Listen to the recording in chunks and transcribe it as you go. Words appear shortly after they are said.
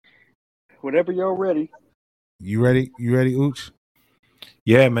whenever you're ready. You ready? You ready, Ooch?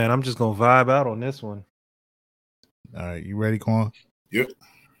 Yeah, man. I'm just gonna vibe out on this one. All right, you ready, Quan? Yep.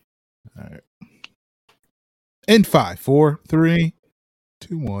 All right. In 5, 4, 3,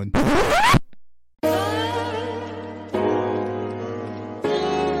 2, 1.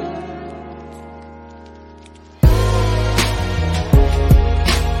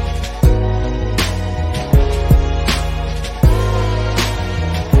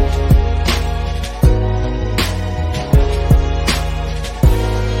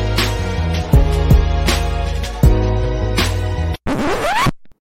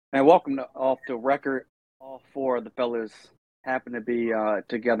 And welcome to Off the Record. All four of the fellas happen to be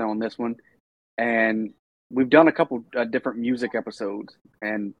together on this one. And we've done a couple different music episodes,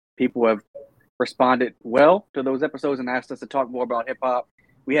 and people have responded well to those episodes and asked us to talk more about hip-hop.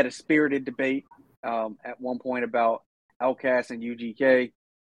 We had a spirited debate at one point about Outkast and UGK.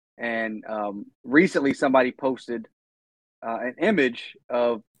 And recently somebody posted an image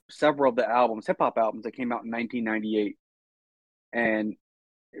of several of the albums, hip-hop albums that came out in 1998. And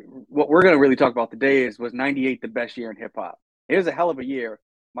what we're going to really talk about today was 98 the best year in hip-hop. It was a hell of a year.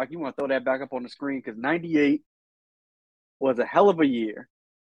 Mike, you want to throw that back up on the screen? Because 98 was a hell of a year.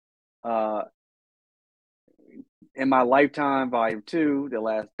 In My Lifetime, Volume 2, The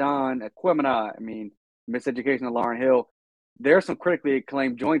Last Don, Aquemini, Miseducation of Lauryn Hill. There's some critically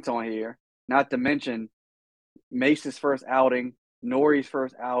acclaimed joints on here, not to mention Mace's first outing, Nori's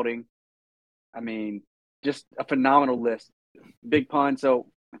first outing. Just a phenomenal list. Big pun. So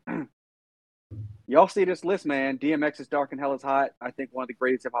y'all see this list, man. DMX's Dark and Hell is Hot. I think one of the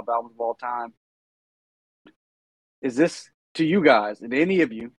greatest hip hop albums of all time. Is this, to you guys, and any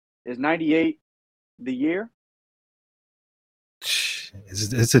of you, is 98 the year?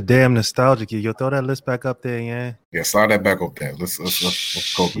 It's a damn nostalgic year. You'll throw that list back up there, yeah? Yeah, slide that back up there. Let's go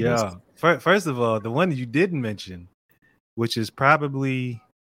through this. First of all, the one that you didn't mention, which is probably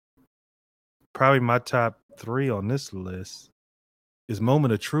my top 3 on this list, is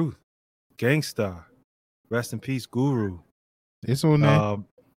Moment of Truth. Gangstar. Rest in peace, Guru. It's on there.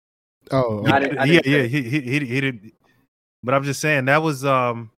 He did. But I'm just saying that was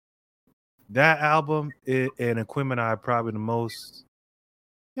that album and Aquemini are probably the most.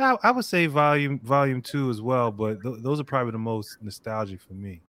 Yeah, I would say volume 2 as well, but those are probably the most nostalgic for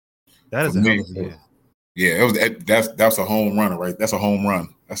me. That is a hell of a year. Yeah, that's a home run, right? That's a home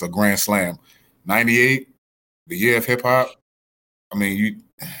run. That's a grand slam. 98, the year of hip hop. You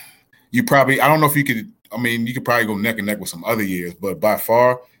probably, I don't know if you could. You could probably go neck and neck with some other years, but by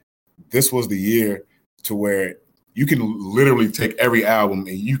far, this was the year to where you can literally take every album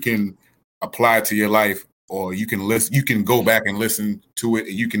and you can apply it to your life, or you can listen. You can go back and listen to it,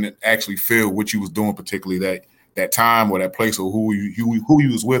 and you can actually feel what you was doing, particularly that time or that place, or who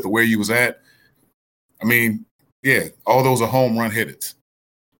you was with, or where you was at. All those are home run hitters,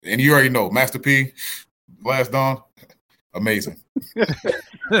 and you already know Master P, Last Dawn, amazing.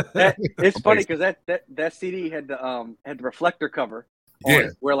 It's funny because that CD had the reflector cover on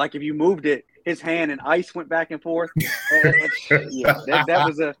it, where like if you moved it, his hand and ice went back and forth.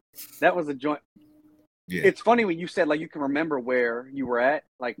 That was a joint. Yeah. It's funny when you said like you can remember where you were at,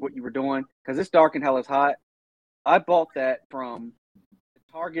 like what you were doing, because this Dark and Hell is Hot. I bought that from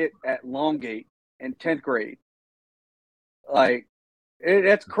Target at Longgate in 10th grade. Like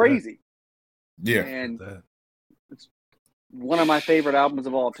that's crazy. Yeah, and it's one of my favorite albums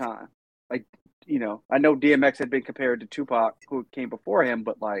of all time. Like, I know DMX had been compared to Tupac, who came before him,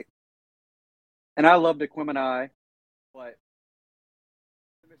 but like, and I loved Aquemini, but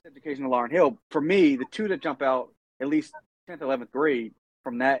Miseducation of Lauryn Hill, for me, the two that jump out, at least 10th, 11th grade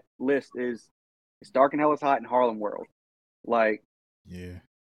from that list is Dark and Hell is Hot and Harlem World. Like, yeah,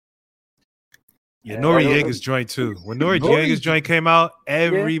 Noriega's joint too. When Noriega's joint came out,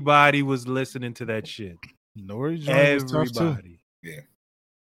 everybody was listening to that shit. Noriega's joint was tough too. Yeah.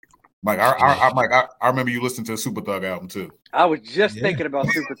 Mike, I remember you listening to the Super Thug album too. I was just thinking about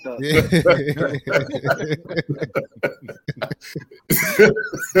Super Thug.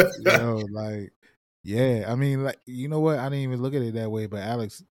 You know what? I didn't even look at it that way, but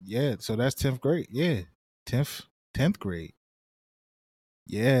Alex, so that's 10th grade. Yeah. 10th grade.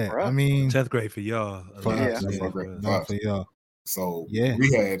 Yeah. 10th grade for y'all. For y'all. So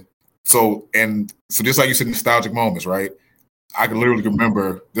we had so just like you said, nostalgic moments, right? I can literally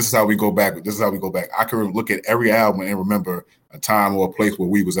remember. This is how we go back. I can look at every album and remember a time or a place where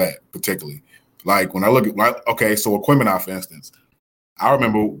we was at, particularly. Like when I look at so Aquemini, for instance, I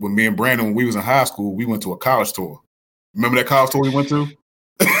remember when me and Brandon, when we was in high school, we went to a college tour. Remember that college tour we went to?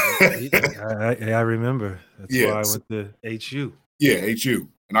 I remember. That's why I went to HU. Yeah, HU.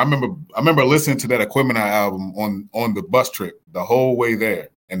 And I remember listening to that Equipment Eye album on the bus trip the whole way there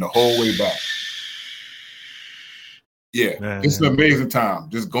and the whole way back. Yeah, it's an amazing time.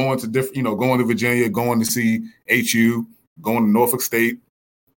 Just going to different, going to Virginia, going to see HU, going to Norfolk State.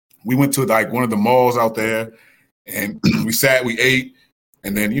 We went to like one of the malls out there, and we sat, we ate,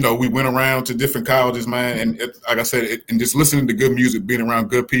 and then we went around to different colleges, man. And like I said, and just listening to good music, being around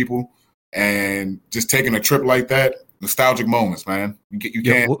good people, and just taking a trip like that, nostalgic moments, man. You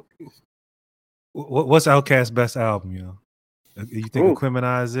can't. What's Outkast's best album? You think Equipment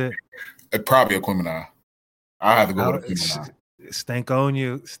Eye is it? Probably Equipment Eye. I have to go with Equipment Eye.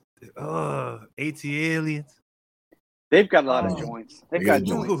 Stankonia, AT Aliens. They've got a lot of joints. They've got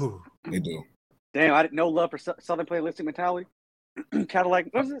joints. They do. Damn, I didn't know love for Southern Playalistic Mentality. Cadillac.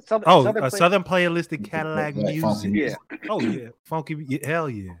 What was it? Southern Playalistic Cadillac Music. Yeah. Oh yeah, funky. Yeah, hell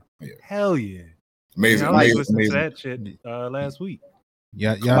yeah. Hell yeah. Amazing. I was listening to that shit last week.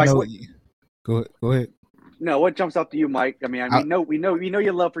 Yeah, y'all know. Go ahead. No, what jumps out to you, Mike? I mean, we know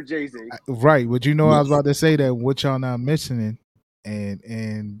your love for Jay-Z. Right, but I was about to say that what y'all not mentioning,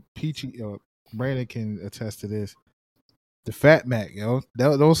 and Peachy Brandon can attest to this. The Fat Mac,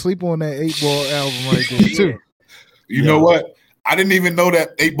 don't sleep on that 8 Ball album right there too. You know what? I didn't even know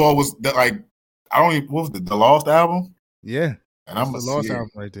that 8 Ball was that. Like, I don't even. What was the Lost album? Yeah, and I'm the Lost album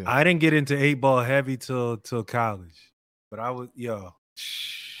right there. I didn't get into 8 Ball heavy till college, but I was I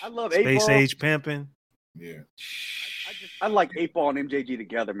love 8 Ball. Space Age Pimpin'. Yeah, I like 8 Ball and MJG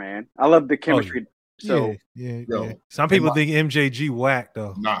together, man. I love the chemistry. So yeah. Some people think MJG whack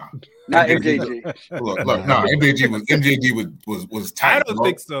though. Nah, not MJG. Look, MJG was tight. I don't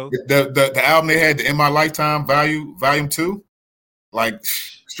think so. The album they had, the In My Lifetime Volume 2, like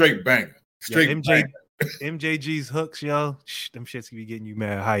straight banger. Straight banger. MJG's hooks, yo. Them shits can be getting you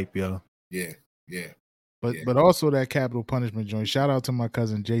mad hype, yo. Yeah. But also that Capital Punishment joint. Shout out to my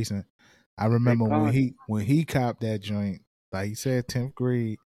cousin Jason. I remember when he copped that joint, like he said, 10th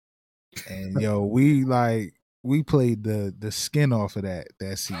grade, and we played the skin off of that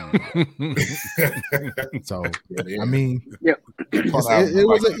CD. So I mean, it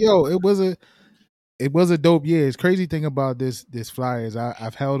was a dope year. It's crazy thing about this flyer is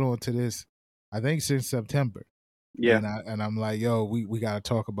I've held on to this I think since September. Yeah, and I'm like, we got to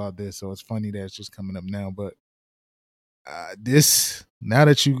talk about this. So it's funny that it's just coming up now, but this, now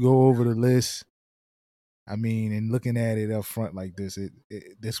that you go over the list, I mean, and looking at it up front like this,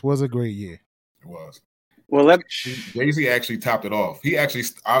 this was a great year. It was. Well, Jay-Z actually topped it off. He actually,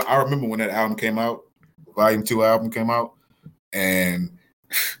 I remember when that album came out, Volume 2 album came out, and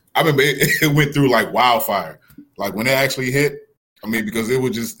I remember it went through like wildfire. Like when it actually hit, I mean, because it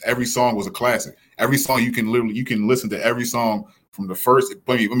was just, every song was a classic. Every song you can listen to every song from the first,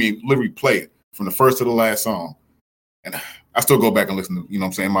 literally play it from the first to the last song. And I still go back and listen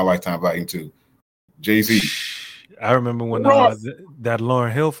to, In My Lifetime Volume 2. Jay-Z. I remember when that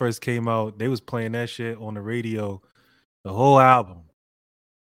Lauryn Hill first came out, they was playing that shit on the radio, the whole album,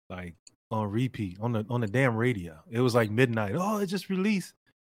 like on repeat, on the damn radio. It was like midnight. Oh, it just released.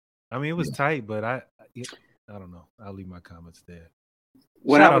 I mean, it was tight, but I don't know. I'll leave my comments there.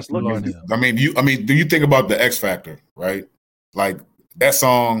 When I was looking, do you think about the X Factor, right? Like that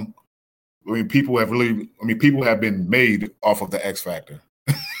song. I mean, people have been made off of the X Factor.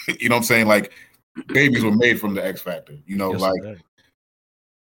 You know what I'm saying? Like, babies were made from the X Factor. Yes, I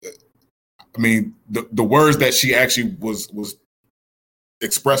mean, the words that she actually was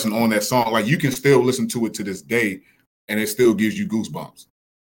expressing on that song, like you can still listen to it to this day, and it still gives you goosebumps.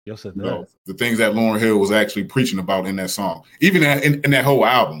 Yes, it does. The things that Lauryn Hill was actually preaching about in that song, even in that whole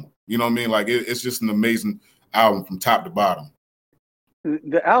album. You know what I mean? Like it's just an amazing album from top to bottom.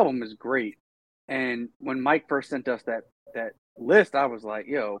 The album is great, and when Mike first sent us that list, I was like,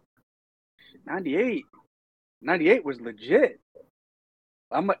 "Yo, 98 was legit."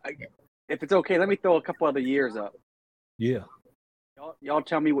 If it's okay, let me throw a couple other years up. Yeah, y'all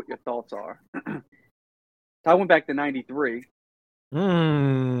tell me what your thoughts are. So I went back to 93. I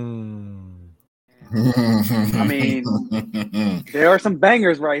mean, there are some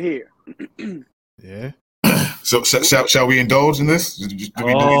bangers right here. Yeah. So shall we indulge in this? I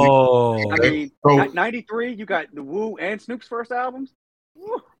mean, 93, you got the Wu and Snoop's first albums.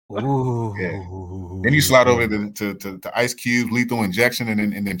 Ooh. Yeah. Then you slide over to Ice Cube, Lethal Injection,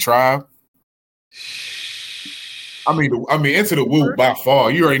 and then Tribe. I mean, into the Wu by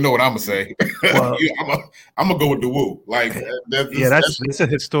far. You already know what I'm gonna say. Well, I'm gonna go with the Wu. Like, that's a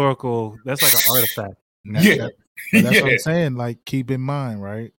historical. That's like an artifact. That's what I'm saying. Like, keep in mind,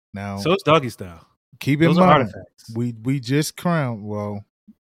 right now. So it's Doggy Style. Keep in mind, we just crowned. Well,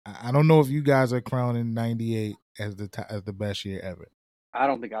 I don't know if you guys are crowning 98 as the best year ever. I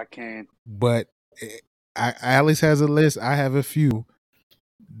don't think I can. But Alex has a list. I have a few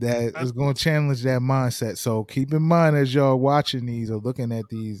that is going to challenge that mindset. So keep in mind as y'all watching these or looking at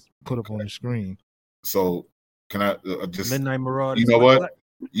these put up on the screen. So can I just Midnight Marauders? You know what?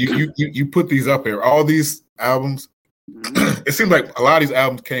 You put these up here. All these albums. It seems like a lot of these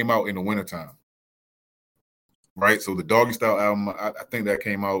albums came out in the wintertime. Right? So the Doggy Style album, I think that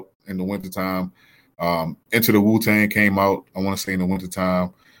came out in the wintertime. Into the Wu-Tang came out, I want to say, in the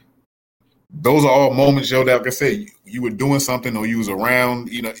wintertime. Those are all moments, Joe, that, like I said, you were doing something or you was around,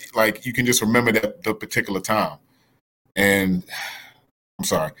 like you can just remember that the particular time. And I'm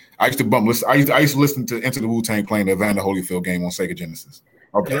sorry. I used to listen to Into the Wu-Tang playing the Evander Holyfield game on Sega Genesis.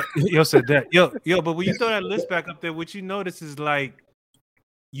 Okay. Yo said that. Yo, but when you throw that list back up there, what you notice is like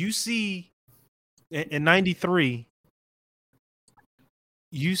you see in 93,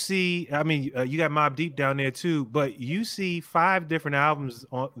 you see, I mean, you got Mobb Deep down there too, but you see 5 different albums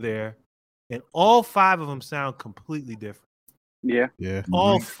on there, and all 5 of them sound completely different. Yeah.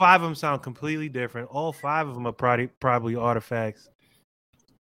 All 5 of them sound completely different. All 5 of them are probably artifacts.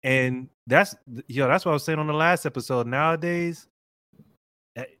 And that's what I was saying on the last episode. Nowadays,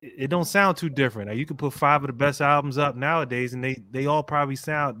 it don't sound too different. You can put 5 of the best albums up nowadays, and they all probably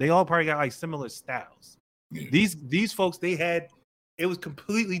got like similar styles. Yeah. These folks, it was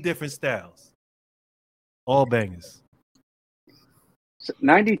completely different styles. All bangers. So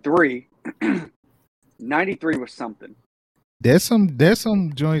 93 was something. There's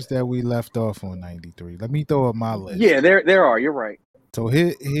some joints that we left off on 93. Let me throw up my list. Yeah, there are. You're right. So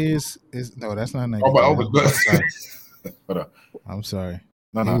here's no, that's not 93. I'm sorry.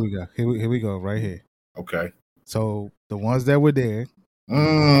 No. Here we go. Here we go. Right here. Okay. So the ones that were there.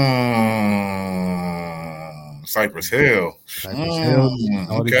 Cypress Hill.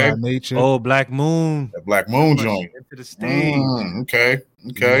 Naughty by Nature. Oh, Black Moon. That Black Moon joint. Into the stage.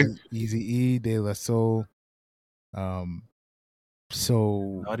 Okay. Easy-E, De La Soul.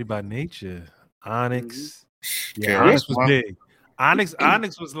 So Naughty by Nature. Onyx. Mm-hmm. Yeah, Onyx was big. Onyx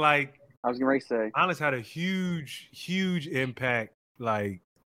was like, I was going to say, Onyx had a huge impact. Like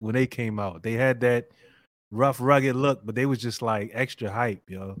when they came out, they had that rough, rugged look, but they was just like extra hype,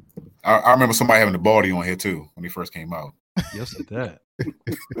 yo. I remember somebody having the baldy on here too when they first came out. Yes, at that.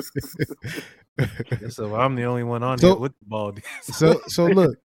 So I'm the only one on here with the baldy. So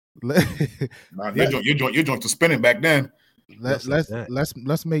look, your joint was spinning back then.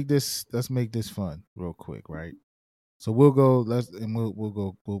 Let's make this fun real quick, right? So we'll go.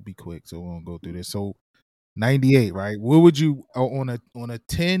 We'll be quick. So we won't go through this. So 98, right? What would you on a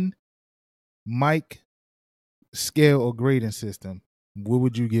 10 mic scale or grading system? What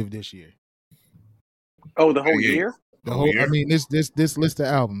would you give this year? Oh, the whole year? The whole year? I mean, this list of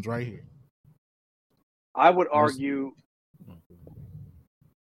albums right here. I would argue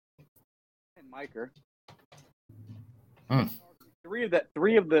and Miker. Three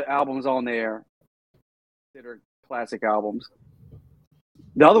of the albums on there that are classic albums.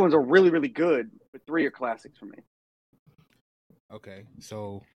 The other ones are really, really good, but 3 are classics for me. Okay,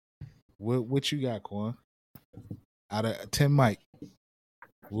 so what you got, Quan? Out of 10 mic,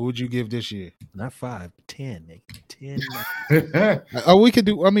 what would you give this year? Not 5, 10. 10. We could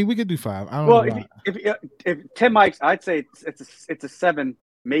do. I mean, we could do 5. I don't know. If 10 mics, I'd say it's a 7,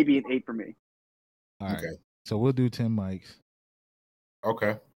 maybe an 8 for me. All right. Okay. So we'll do 10 mics.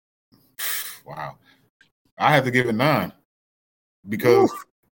 Okay. Wow. I have to give it 9 because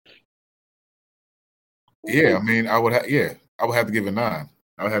I mean, I would have to give it 9.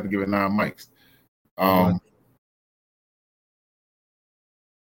 I would have to give it 9 mics.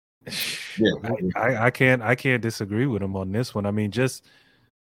 I can't disagree with him on this one. I mean, just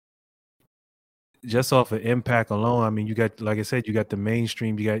off of impact alone, I mean, you got, like I said, you got the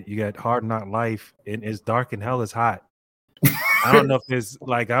mainstream, you got Hard Knock Life, and It's Dark and Hell is Hot. I don't know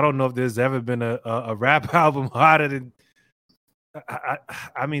if there's ever been a rap album hotter than.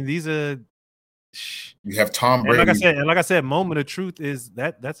 I mean, these are. You have Tom Brady. Like I said, Moment of Truth is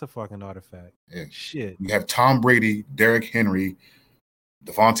that's a fucking artifact. Yeah. Shit. You have Tom Brady, Derrick Henry,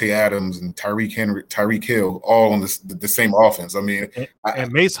 Devontae Adams, and Tyreek Hill all on the same offense. I mean,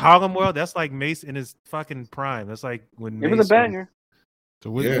 and Mace Harlem World, that's like Mace in his fucking prime. That's like when it was a banger. So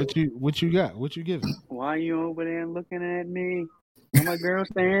what you got? What you giving? Why you over there looking at me? Oh, my girl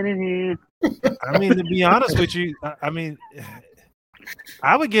standing here. I mean, to be honest with you,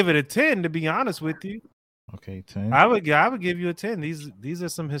 I would give it a 10. To be honest with you, okay, 10. I would give you a 10. These are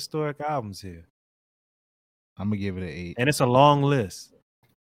some historic albums here. I'm gonna give it an 8, and it's a long list.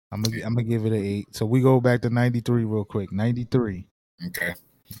 I'm gonna give it an 8. So we go back to 93 real quick. 93. Okay.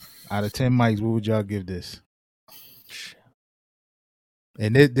 Out of 10 mics, what would y'all give this?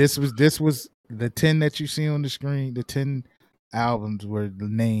 And this was the 10 that you see on the screen. The 10 albums were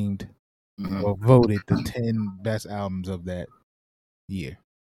named or voted the 10 best albums of that year.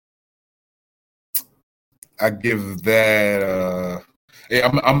 I give that. Yeah,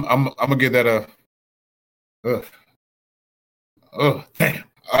 I'm gonna give that a. Damn. All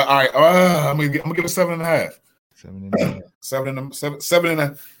right. I'm gonna give it 7.5. 7.5.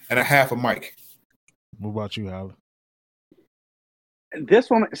 7.5 a Mike. What about you, Howard? This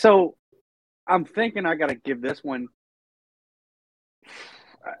one. So I'm thinking I got to give this one.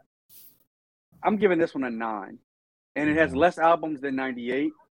 I'm giving this one a 9, and it has less albums than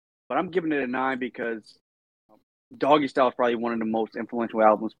 98, but I'm giving it a 9 because Doggy Style is probably one of the most influential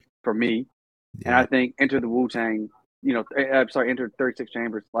albums for me, and I think Enter the Wu-Tang, Enter 36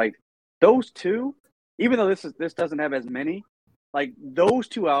 Chambers, like those two, even though this doesn't have as many, like those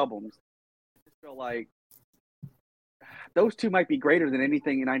two albums, I feel like those two might be greater than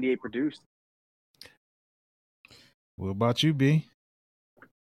anything in 98 produced. What about you, B?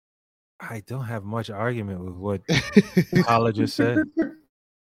 I don't have much argument with what Paula just said,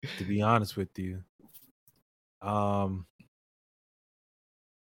 to be honest with you. Man,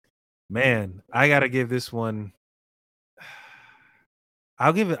 I gotta give this one.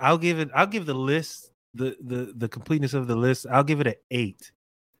 I'll give the list, the completeness of the list. I'll give it an 8.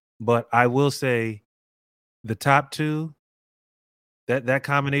 But I will say the top two, that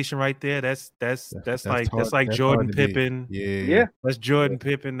combination right there, that's like Jordan Pippen. Yeah. That's Jordan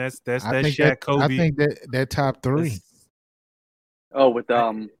Pippen. That's Shaq Kobe. I think that top 3. With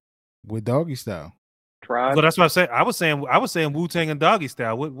Doggy Style. Tribe. Well, that's what I was saying Wu-Tang and Doggy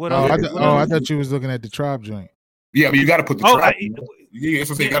Style. What? I thought you was looking at the Tribe joint. Yeah, but you got to put the Tribe. You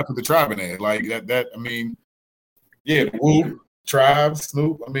got to put the Tribe in there. Like that. I mean, yeah, Wu, Tribe,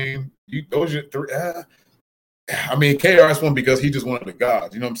 Snoop. I mean, those are 3. I mean, KRS one because he just one of the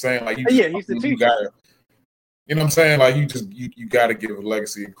gods. You know what I'm saying? Like, he's the teacher. You know what I'm saying? Like, you got to give a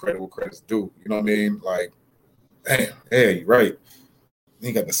legacy and credit where credit's due. You know what I mean? Like, damn, hey, you're right.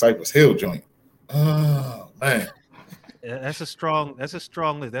 He got the Cypress Hill joint. Oh man, that's a strong list.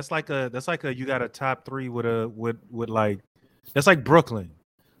 That's like a you got a top 3 with like that's like Brooklyn.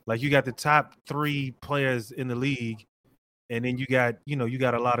 Like you got the top 3 players in the league, and then you got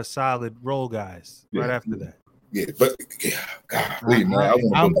a lot of solid role guys right after that. Yeah, but golly, man,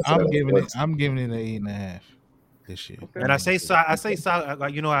 I'm giving it an 8.5 this year. And I say solid.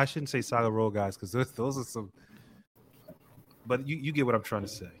 Like I shouldn't say solid role guys because those are some. But you get what I'm trying to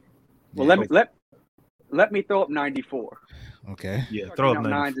say. Well, let me throw up 94. Okay. Yeah, throw up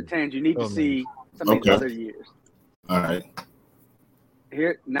 9s and 10s. You need to see some of these other years. All right.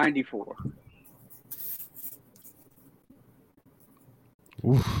 Here, 94.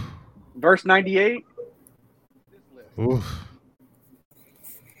 Oof. Verse 98. Oof.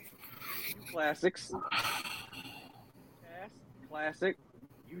 Classics. Classic.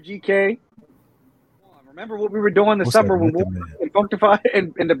 UGK. Remember what we were doing the summer when we were in Funkify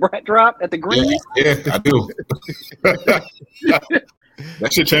and the Brat Drop at the Green? Yeah, I do.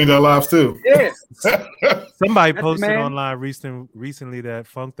 That should change our lives too. Yeah. Somebody posted online recently that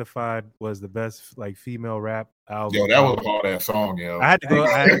Funktified was the best like female rap album. Yo, that was a hard ass song, yo. I had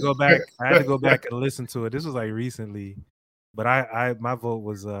to go back and listen to it. This was like recently. But my vote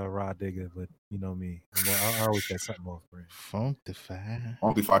was Rod Digger, but you know me. I always got something off brand. Funktified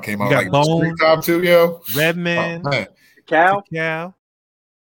came out like Street Top too, yo. Redman. Cow.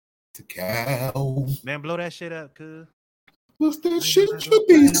 Man, blow that shit up, cuz. What's that shit you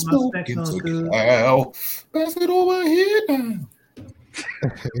be smoking to Cow? Pass it over here now.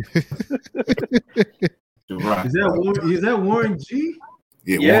 Is that Warren G?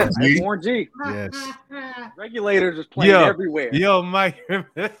 Yeah, Warren G. Yes. Regulators is playing everywhere. Yo, Mike.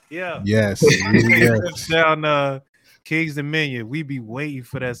 Yeah. Yes. Down Kings Dominion. We be waiting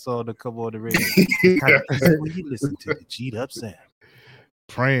for that song to come on the radio. When you listen to the G'd Up sound.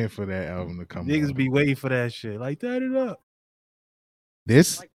 Praying for that album to come. Niggas be waiting for that shit. Like, turn it up.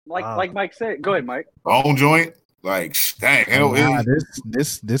 This like Mike said. Go ahead, Mike. Bone joint. Like, dang.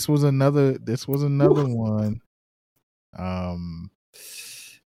 This was another one.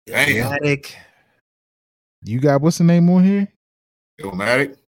 Illmatic. You got what's the name on here?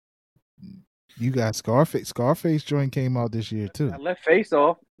 Illmatic. You got Scarface. Scarface joint came out this year too. I left Face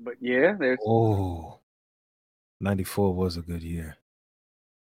Off, but yeah, there's. 94 was a good year.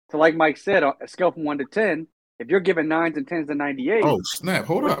 So, like Mike said, a scale from 1 to 10, if you're giving 9s and 10s to 98. Oh snap!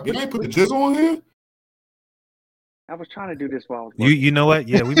 Hold up, you ain't put the jizz on here. I was trying to do this while I was working. You know what?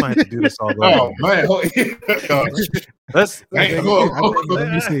 Yeah, we might have to do this all over. Oh man,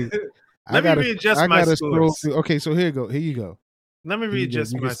 let me readjust my scores. Okay, so here you go. Let me read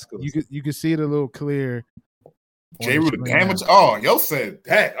just my scores. You can see it a little clear. J. Rue the Damage. Oh, yo said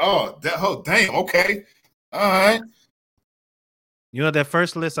that. Oh, damn. Okay. All right. You know that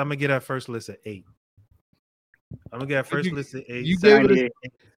first list? I'm gonna get that first list at 8. I'm gonna get that first list at 8. You gave it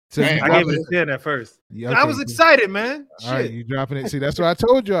I gave it a 10 at first. Okay. I was excited, man. All right, you dropping it. See, that's what I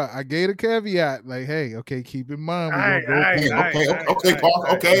told you. I gave a caveat. Like, hey, okay, keep in mind.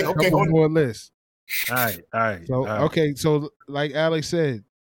 Okay. One more list. All right. So, okay, so like Alex said,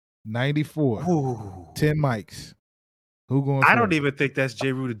 94, Ooh. 10 mics. Who going? I don't even think that's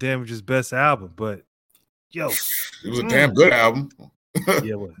J. Rue the Damage's best album, but yo, it was a damn good album. Yeah,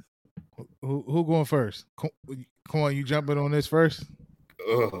 it was. Who going first? Come on, you jumping on this first?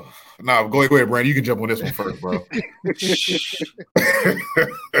 Nah, go ahead, Brandon. You can jump on this one first, bro.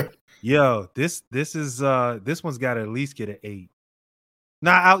 Yo, this one's got to at least get an 8.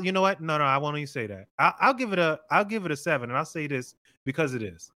 Nah, you know what? No, I won't even say that. I'll give it a 7, and I'll say this because it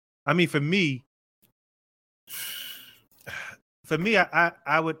is. I mean, for me,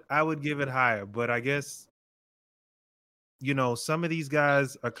 I would give it higher, but I guess some of these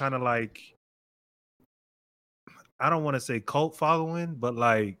guys are kind of like, I don't want to say cult following, but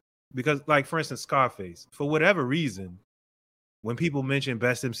because for instance, Scarface, for whatever reason, when people mention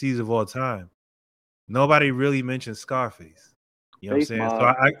best MCs of all time, nobody really mentions Scarface. You know what I'm saying?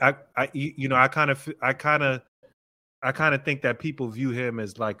 So I kind of think that people view him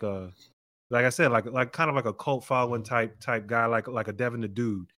as like a cult following type guy, like a Devin the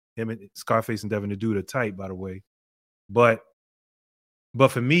Dude. Him and Scarface and Devin the Dude are tight, by the way. But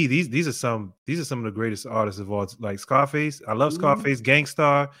for me, these are some of the greatest artists of all. Like Scarface, I love Scarface,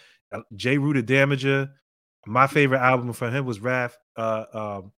 Gangstar, J. Rue the Damager. My favorite album from him was Wrath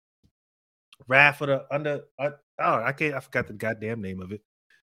for the Under. I forgot the goddamn name of it,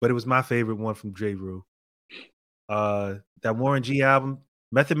 but it was my favorite one from J. Rue. That Warren G album,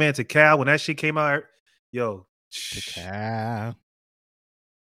 Method Man to Cal, when that shit came out, yo, to Cal.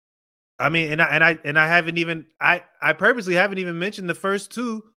 I mean, and I haven't even I purposely haven't even mentioned the first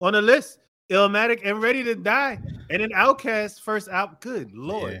two on the list, Illmatic and Ready to Die, and then Outkast's first album. Good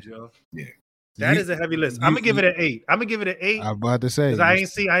Lord, Joe. Yeah. That is a heavy list. I'm gonna give it an 8. I'm about to say, I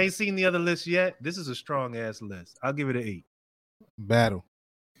ain't seen the other list yet. This is a strong ass list. I'll give it an 8. Battle.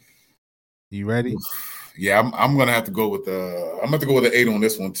 You ready? Yeah, I'm gonna have to go with an 8 on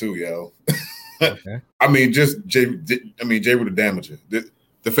this one too, yo. Okay. I mean, just J. Rue the Damager.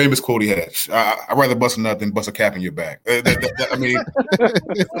 The famous quote he had: "I'd rather bust a nut than bust a cap in your back." I mean,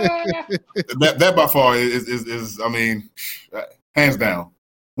 that by far is I mean, hands down,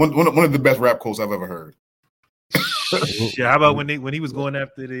 one of the best rap quotes I've ever heard. Yeah, how about when he was going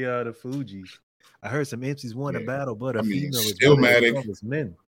after the Fugees? I heard some MCs won a battle, but a female is Illmatic,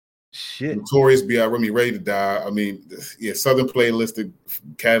 men. Shit, Notorious B.I.G., Ready to Die. I mean, yeah, Southern Playlistic,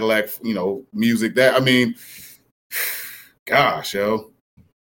 Cadillac, music. That I mean, gosh, yo.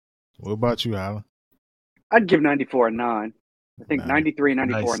 What about you, Alan? I'd give 94 a 9. I think 93,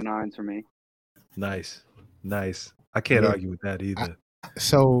 94, and 9s for me. Nice. I can't argue with that either.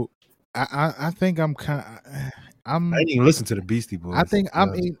 I think I'm kind. I didn't even listen to the Beastie Boys. I think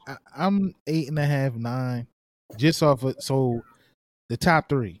I'm 8.5, 9, just off of the top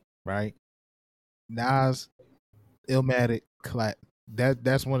 3, right? Nas, Illmatic,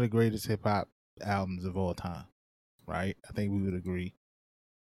 that's one of the greatest hip hop albums of all time, right? I think we would agree.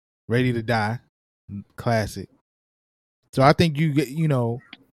 Ready to Die, classic. So I think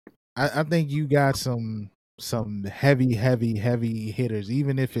I think you got some heavy hitters,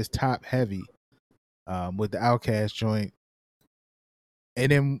 even if it's top heavy, with the Outkast joint.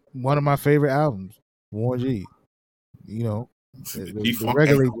 And then one of my favorite albums, Warren G. The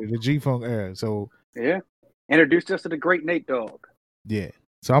G-Funk era. So yeah, introduced us to the great Nate Dogg. Yeah.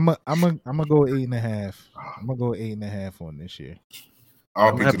 So I'm gonna go 8.5. I'm gonna go 8.5 on this year.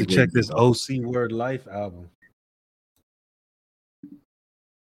 I'm gonna have to check this OC Word Life album.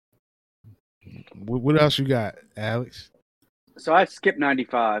 What else you got, Alex? So I skipped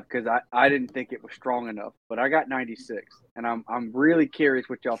 95 because I didn't think it was strong enough, but I got 96, and I'm really curious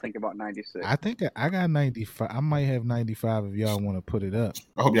what y'all think about 96. I think I got 95. I might have 95 if y'all want to put it up.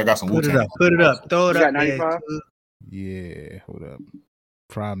 I hope y'all got some. Put it up. Throw it you up. Got 95? Yeah, hold up.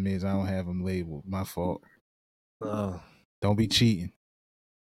 Problem is I don't have them labeled. My fault. Oh, don't be cheating.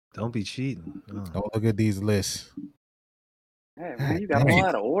 Don't be cheating. Oh. Don't look at these lists. Hey, man, you got them all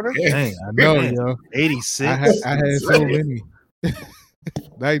out of order? Dang, I know, yo. 86. I had so many.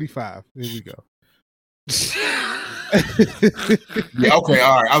 95. Here we go. Yeah, okay,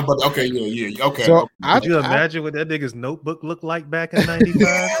 all right. I was about to, okay, yeah, okay. So Could you imagine what that nigga's notebook looked like back in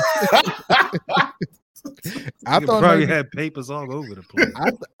 95? I thought probably had papers all over the place.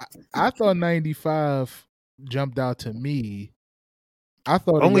 I thought 95 jumped out to me. I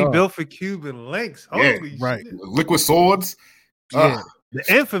thought only built for Cuban links. Yeah, Holy right. shit. Liquid Swords. Yeah. The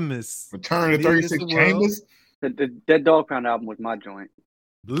infamous Return to 36 Chambers. The Dead Dog Pound album was my joint.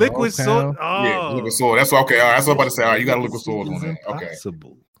 Liquid Sword. Oh. Yeah, Liquid Sword. That's okay. All right, that's what I'm about to say. All right, you got a Liquid Sword on there. Okay.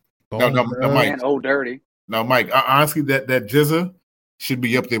 Impossible. No, Mike. And Old Dirty. No, Mike. Honestly, that GZA should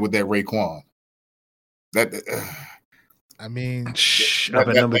be up there with that Raekwon. I mean, up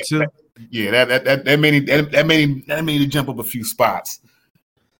at number 2. That made me jump up a few spots.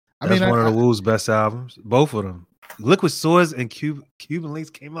 That's one of the Wu's best albums. Both of them. Liquid Swords and Cuban Links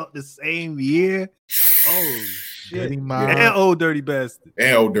came out the same year. Oh shit! And Old Dirty Bastard.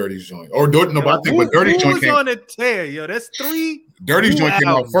 And Old Dirty's joint. Or no, but I think but Dirty joint came on a tear, yo. That's 3. Dirty's joint came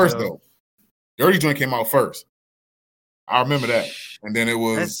out first though. Dirty joint came out first. I remember that. And then it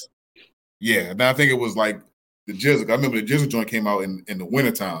was then I think it was like the GZA. I remember the GZA joint came out in the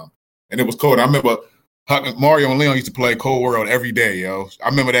wintertime. And it was cold. I remember Mario and Leon used to play Cold World every day, yo. I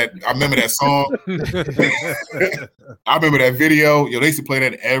remember that song. I remember that video. Yo, they used to play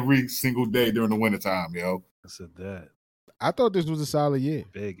that every single day during the wintertime, yo. I said that. I thought this was a solid year.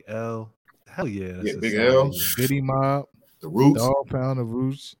 Big L. Hell yeah. Yeah, Big L. Goody Mob. The Roots. Dog Pound, the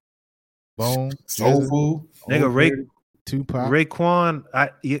Roots. Bone. Soul Food. Nigga, Tupac. Raekwon.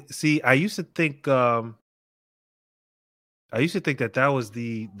 I used to think that was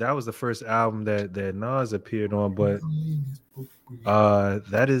the first album that Nas appeared on, but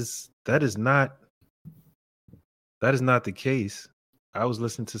that is not the case. I was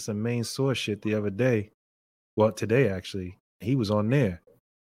listening to some Main Source shit the other day. Well, today actually, he was on there.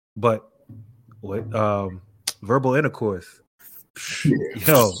 But what Verbal Intercourse?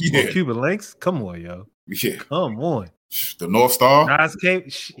 Yo, Cuban Links? Come on, yo. Yeah. Come on. The North Star. Nas came,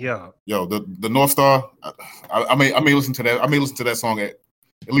 yo, the North Star. I may listen to that. I may listen to that song at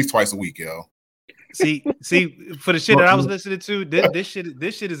least twice a week, yo. See, for the shit that I was listening to, this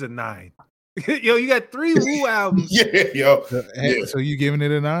shit is a 9. Yo, you got 3 Wu albums. Yeah, yo. So you giving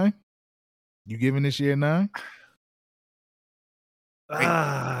it a 9? You giving this year a 9?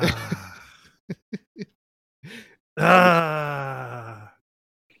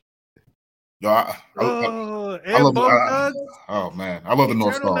 Yo, I love oh man, I love the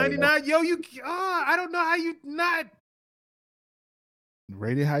North Star. 99, yo, I don't know how you not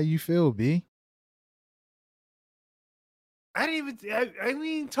rate it how you feel, B. I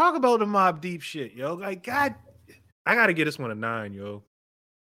mean, talk about the Mobb Deep shit, yo. Like, God, I gotta get this one a 9, yo.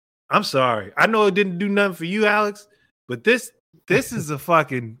 I'm sorry. I know it didn't do nothing for you, Alex, but this is a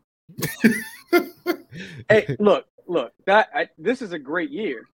fucking. Hey, look. This is a great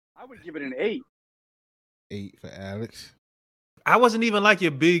year. I would give it an 8. 8 for Alex. I wasn't even like your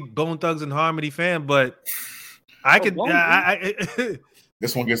big Bone Thugs and Harmony fan, but I could.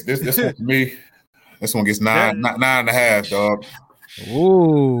 This one gets this one for me. This one gets 9.5, dog.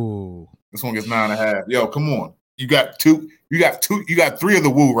 Ooh. This one gets 9.5. Yo, come on. You got 3 of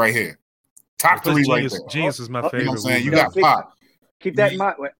the Wu right here. Top 3 right there. Genius is my favorite. You know what I'm saying? You got Pop. Keep that in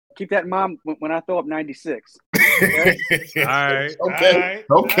mind. Keep that in mind when I throw up 96. Okay? All right.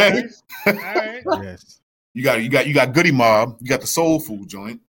 Okay. All right. Yes. You got Goody Mob. You got the Soul Food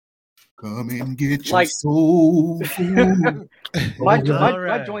joint. Come and get your soul food. my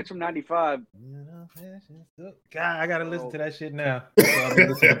joints from 95. God, I gotta listen to that shit now. So I'll be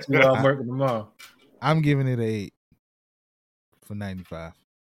listening to I'm working tomorrow. I'm giving it an 8 for 95.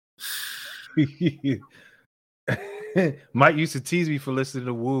 Mike used to tease me for listening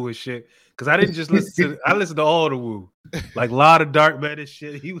to Wu and shit because I didn't just listen to. I listened to all the Wu, like a lot of Dark Matter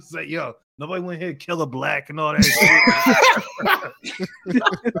shit. He was like, "Yo, nobody went here Killer Black and all that shit."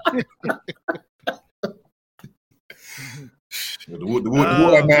 The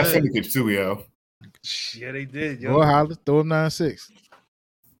Wu had Mad Syndicate too, yo. Yeah, they did. Yo, go holler, throw them 9.6.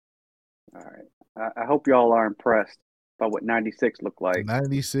 All right. I hope y'all are impressed by what 96 looked like.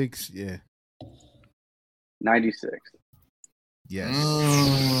 96, yeah. 96. Yes.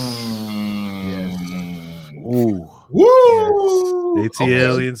 Yes. Ooh. Woo! Yes. AT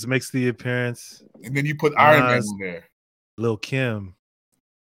Aliens makes the appearance. And then you put Iron Man in there. Lil Kim.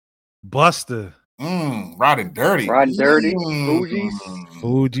 Buster. Riding Dirty.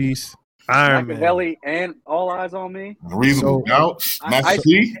 Fugees. Iron Man. Machiavelli and All Eyes on Me. Reasonable Doubt. Master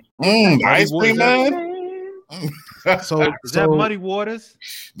P. Ice Cream Man. So is that Muddy Waters?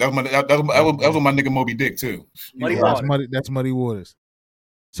 That was my nigga Moby Dick too. That's Muddy Waters.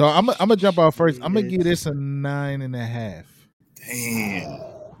 So I'm gonna jump out first. I'm gonna give this a 9.5. Damn.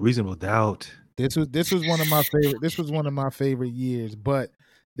 Reasonable Doubt. This was one of my favorite. This was one of my favorite years. But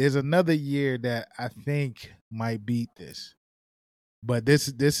there's another year that I think might beat this. But this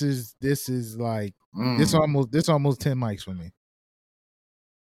is like this almost 10 mics for me.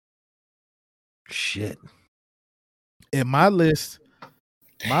 Shit. In my list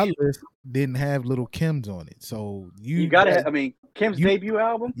didn't have Little Kim's on it. So you gotta Kim's debut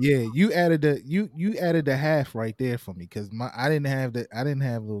album? Yeah, you added the half right there for me because I didn't have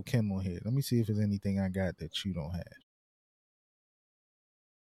Little Kim on here. Let me see if there's anything I got that you don't have.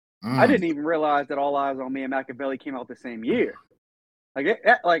 I didn't even realize that All Eyes on Me and Machiavelli came out the same year. I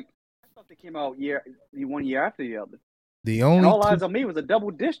thought they came out 1 year after the other. And All Eyes on Me was a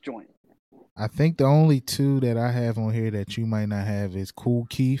double disc joint. I think the only two that I have on here that you might not have is Kool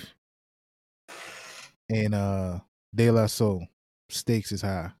Keith and De La Soul. Stakes is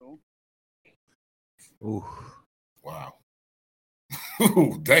high. Ooh. Wow.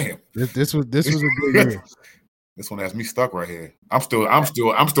 Ooh, damn. This was a good year. This one has me stuck right here. I'm still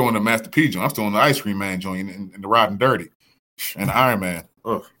in the Master P joint. I'm still in the Ice Cream Man joint and the Riding Dirty and the Iron Man.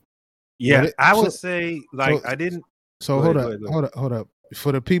 Ugh. Yeah, I would say I didn't. So hold up.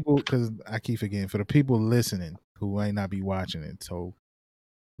 For the people, because I keep forgetting, for the people listening who might not be watching it. So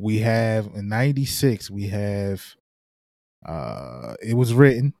we have in '96, we have It Was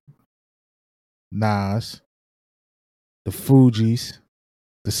Written, Nas, the Fugees,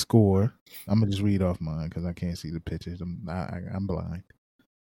 The Score. I'm gonna just read off mine because I can't see the pictures. I'm blind.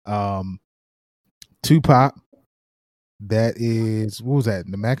 Tupac. That is, what was that?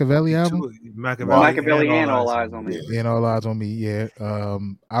 The Machiavelli album? Machiavelli and All Eyes on Me. And All Eyes on Me, yeah.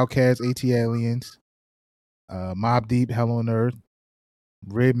 Outkast, ATLiens, Mobb Deep, Hell on Earth,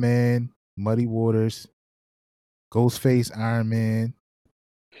 Redman, Muddy Waters, Ghostface, Iron Man,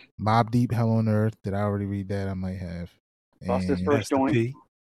 Mobb Deep, Hell on Earth. Did I already read that? I might have. Busta's first joint.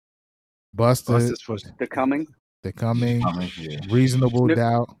 Busta's first. The Coming, yeah. Reasonable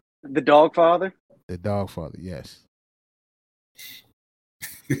Doubt. The Dogfather. The Dogfather, yes.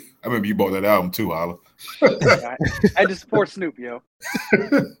 I remember you bought that album too, Oliver. I had to support Snoop, yo.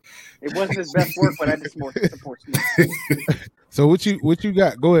 It wasn't his best work, but I had to support Snoop. So what you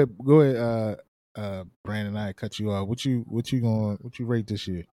got? Go ahead, Brandon. I cut you off. What you rate this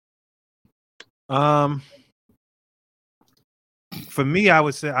year? For me, I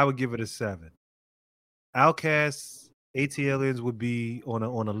would say I would give it a 7. Outkast, ATLiens would be on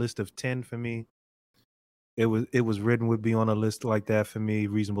a list of 10 for me. It was Written would be on a list like that for me.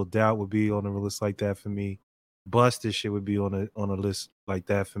 Reasonable Doubt would be on a list like that for me. Busted shit would be on a list like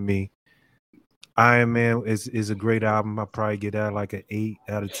that for me. Iron Man is a great album. I probably get that like an 8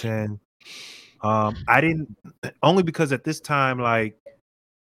 out of 10. I didn't, only because at this time, like,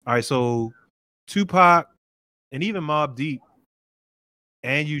 all right, so Tupac and even Mobb Deep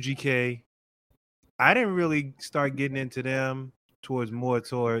and UGK, I didn't really start getting into them towards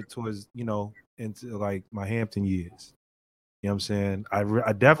into like my Hampton years. You know what I'm saying?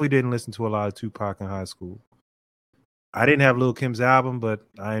 I definitely didn't listen to a lot of Tupac in high school. I didn't have Lil' Kim's album, but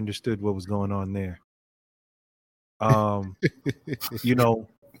I understood what was going on there.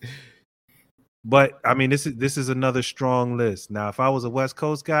 But I mean, this is another strong list. Now, if I was a West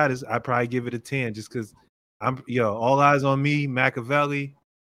Coast guy, I'd probably give it a 10 just because All Eyes on Me, Machiavelli.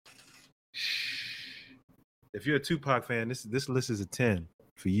 If you're a Tupac fan, this list is a 10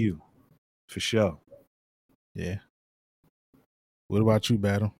 for you. For sure. Yeah. What about you,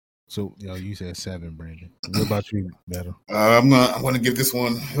 Battle? So, you said 7, Brandon. What about you, Battle? I'm gonna give this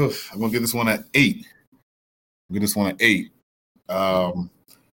one. I'm gonna give this one an 8. Give this one an 8. I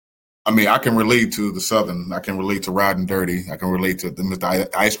mean, I can relate to the Southern. I can relate to Riding Dirty. I can relate to the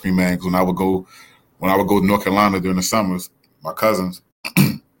Ice Cream Man. Because when I would go to North Carolina during the summers, my cousins,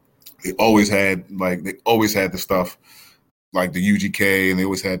 they always had the stuff like the UGK, and they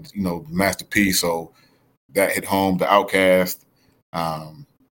always had Master P. So that hit home. The Outkast, and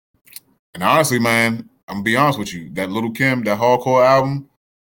honestly, man, I'm gonna be honest with you. That Little Kim, that hardcore album,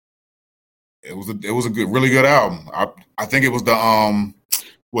 it was a really good album. I think it was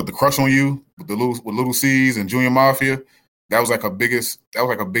the Crush on You with Little C's and Junior Mafia. That was like her biggest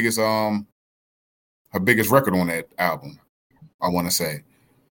record on that album, I want to say.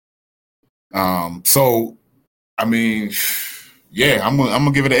 So I mean, yeah, I'm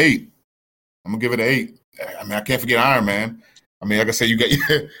gonna give it an 8. I'm gonna give it an 8. I mean, I can't forget Iron Man. I mean, like I said, you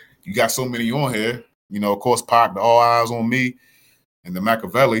got so many on here. Of course, Pac, the All Eyes on Me, and the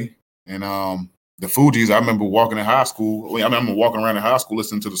Machiavelli, and the Fugees. I remember walking in high school. I remember walking around in high school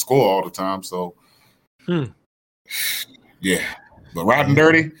listening to The Score all the time. So, yeah. But Riding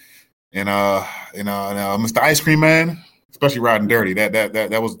Dirty and Mr. Ice Cream Man, especially Riding Dirty,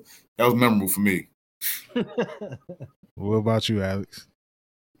 that was memorable for me. What about you, Alex?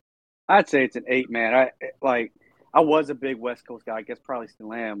 I'd say it's an 8, man. I was a big West Coast guy. I guess probably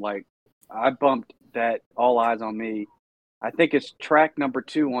still am. Like, I bumped that All Eyes on Me. I think it's track number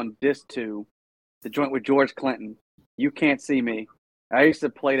 2 on disc 2, the joint with George Clinton. You Can't See Me. I used to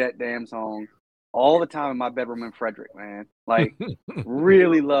play that damn song all the time in my bedroom in Frederick, man. Like,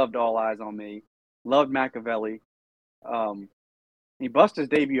 really loved All Eyes on Me. Loved Machiavelli. He busted his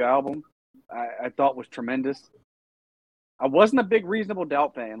debut album. I thought was tremendous. I wasn't a big Reasonable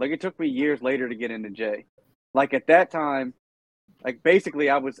Doubt fan. Like, it took me years later to get into Jay. Like, at that time, like, basically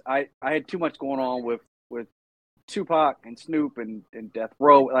I had too much going on with Tupac and Snoop and Death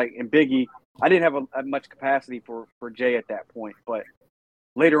Row, like, and Biggie. I didn't have much capacity for Jay at that point, but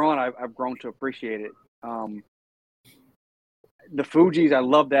later on I've grown to appreciate it. The Fugees, I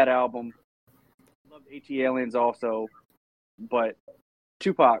love that album. I love H.E. Aliens also, but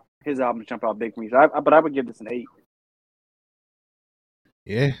Tupac, his albums jump out big for me. So but I would give this an 8.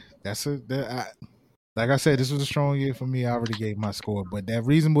 Yeah, like I said, this was a strong year for me. I already gave my score, but that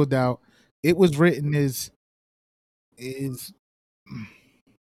Reasonable Doubt, it was written is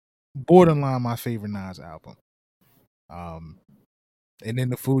borderline my favorite Nas album. And then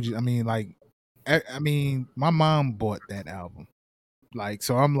the Fugees, I mean, my mom bought that album. Like,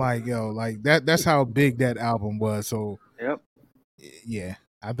 so I'm like, yo, like that's how big that album was. So yep. Yeah,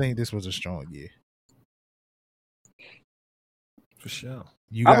 I think this was a strong year. For sure.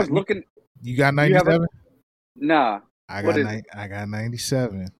 You got 97? Nah. I got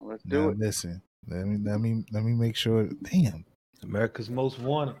 97. Let's do it. Listen, let me make sure. Damn. America's Most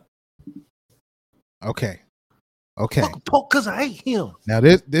Wanted. Okay. Because I hate him. Now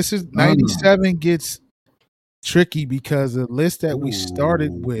this is 97 gets tricky because the list that we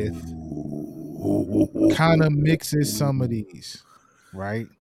started with kind of mixes some of these, right?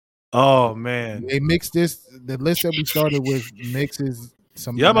 Oh man, they mixed this. The list that we started with mixes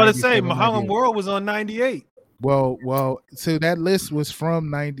some. Yeah, I'm about to say Harlem World was on 98. Well, so that list was from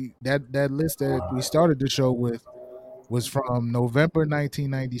 90. That list that we started the show with was from November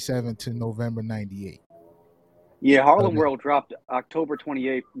 1997 to November 98. Yeah, Harlem World dropped October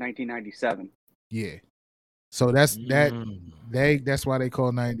 28th, 1997. Yeah. So that's why they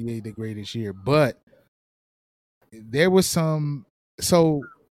call 98 the greatest year. But there was some, so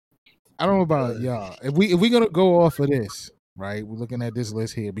I don't know about y'all. If we're gonna go off of this, right? We're looking at this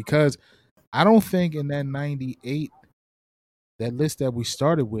list here because I don't think in that 98, that list that we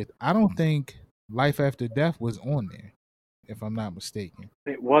started with, I don't think Life After Death was on there, if I'm not mistaken.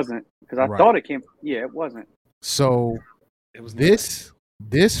 It wasn't, because I thought it came. Yeah, it wasn't. So it was this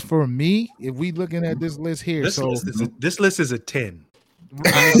for me. If we looking at this list here, this list is a 10.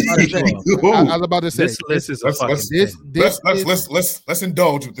 I was about to say this list is a fucking 10. Let's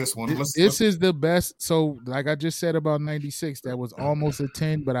indulge with this one. This is the best. So, like I just said about 96, that was almost a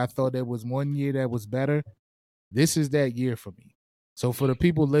 10, but I thought there was one year that was better. This is that year for me. So, for the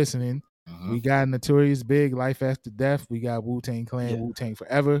people listening, we got Notorious Big, Life After Death. We got Wu-Tang Clan, Wu-Tang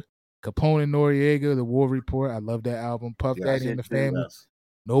Forever. Capone and Noriega, The War Report. I love that album. Puff Daddy and the Family.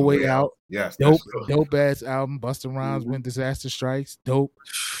 No Way Out. Yes. Dope ass album. Busta Rhymes When Disaster Strikes. Dope.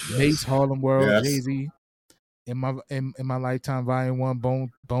 Mace, Harlem World. Jay-Z. In my Lifetime, Volume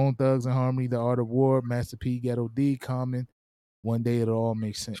 1. Bone Thugs and Harmony. The Art of War. Master P. Ghetto D. Common. One Day It'll All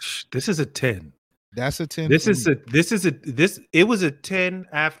Make Sense. This is a 10. That's a 10. It was a 10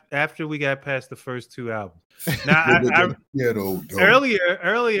 after we got past the first two albums. Now,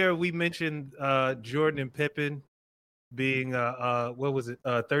 earlier we mentioned Jordan and Pippen being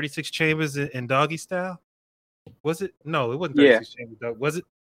 36 Chambers in Doggy Style. Was it? No, it wasn't 36 Chambers. Was it?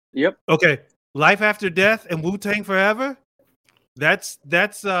 Yep. Okay. Life After Death and Wu-Tang Forever. That's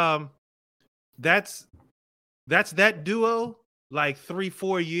that duo like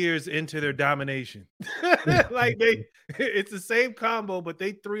 3-4 years into their domination. Like it's the same combo, but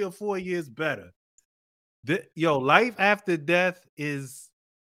they 3 or 4 years better. Life After Death is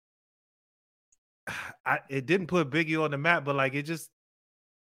it didn't put Biggie on the map, but like it just,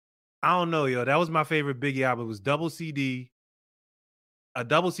 I don't know, that was my favorite Biggie album. It was double CD, a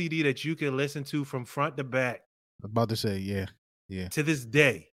double CD that you can listen to from front to back. I'm about to say, yeah. To this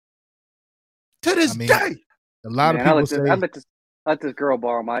day. Day. A lot of people say I let this girl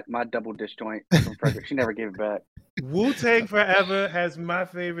borrow my double disc joint from Frederick. She never gave it back. Wu-Tang Forever has my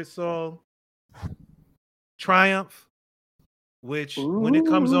favorite song, Triumph, which when it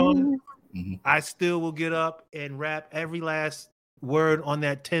comes on, I still will get up and rap every last word on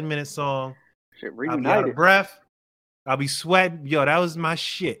that 10-minute song. Shit, I'll be out of breath. I'll be sweating. That was my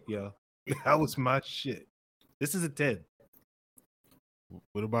shit, That was my shit. This is a 10.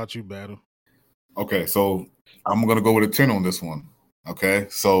 What about you, Battle? Okay, so I'm going to go with a 10 on this one. Okay,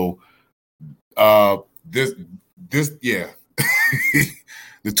 so This yeah.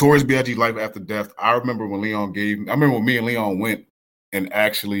 Notorious B.I.G. Life After Death. I remember when me and Leon went and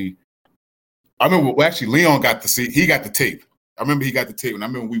actually. Leon got the tape. I remember he got the tape, and I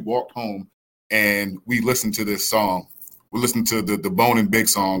remember we walked home and we listened to this song. We listened to the Bone and Big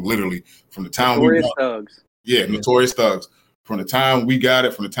song, literally from the time Notorious Thugs. Yeah, Notorious Thugs. From the time we got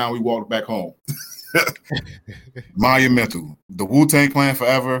it, from the time we walked back home. Monumental. The Wu-Tang Clan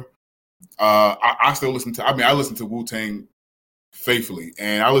Forever. I still listen to. I listen to Wu-Tang faithfully,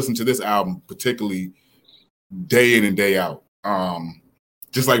 and I listen to this album particularly day in and day out.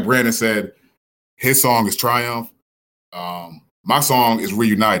 Just like Brandon said, his song is Triumph. My song is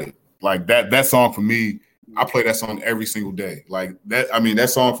Reunited. Like that song for me, I play that song every single day. Like that. I mean,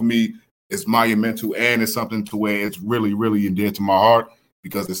 that song for me is monumental, and it's something to where it's really, really endeared to my heart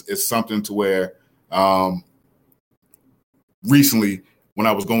because it's something to where recently when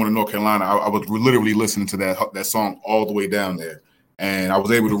I was going to North Carolina, I was literally listening to that song all the way down there, and I was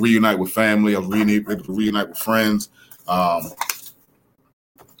able to reunite with family. I was able to reunite with friends.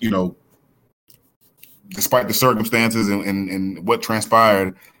 Despite the circumstances and what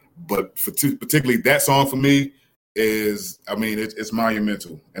transpired, but particularly that song for me is, it's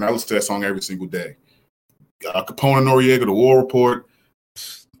monumental, and I listen to that song every single day. Capone and Noriega, The War Report,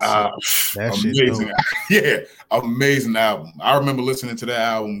 amazing, amazing album. I remember listening to that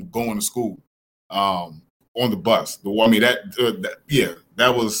album going to school, on the bus. That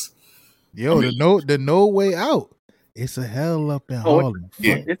was. The No Way Out. It's a hell up in Harlem.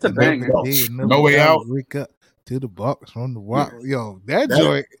 Yeah, it's a banger. No Way Out. To the box from the rock. Yeah. Yo, that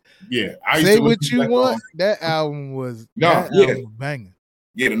joint. Yeah. Say what you want. Song. That album was banging.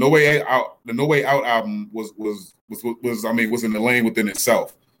 Yeah, the No Way Out. The No Way Out album was in the lane within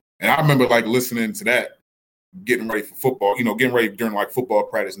itself. And I remember like listening to that, getting ready for football. Getting ready during like football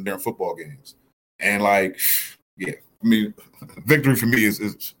practice and during football games. And like, yeah. Victory for me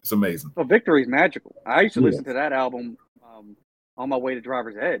is amazing. Well, Victory is magical. I used to listen to that album on my way to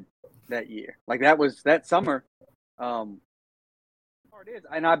Driver's Ed that year. Like that summer. And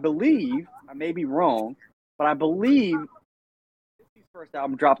I believe, I may be wrong, but I believe his first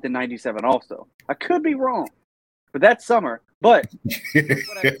album dropped in '97 also. I could be wrong, but that summer. But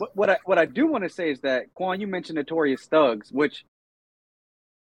what I do want to say is that, Quan, you mentioned Notorious Thugs, which,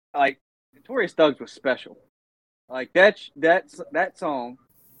 like, Notorious Thugs was special. Like that song,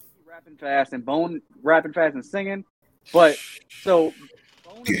 rapping fast and Bone rapping fast and singing. But so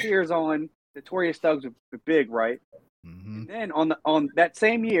Bone appears on Notorious Thugs with Big, right? Mm-hmm. And then on that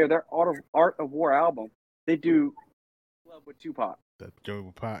same year, their Art of War album, they do Love with Tupac. That Joey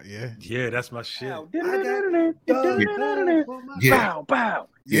with Pop, yeah. Yeah, that's my shit. Bow, bow.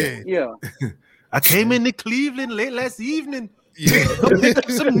 Yeah. I came into Cleveland late last evening. Yeah,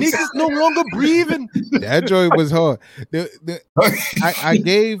 some niggas no longer breathing. That joint was hard. I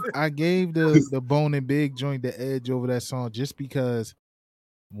gave the Bone and Big joint the edge over that song just because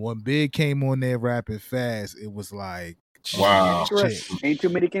when Big came on there rapping fast, it was like, wow, ain't too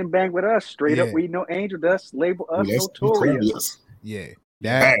many can bang with us. Straight up, we know Angel Dust. Label us Notorious. Yeah,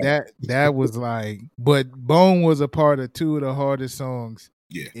 that was like, but Bone was a part of two of the hardest songs.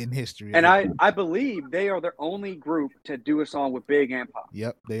 Yeah. In history. And I believe they are the only group to do a song with Big and Pop.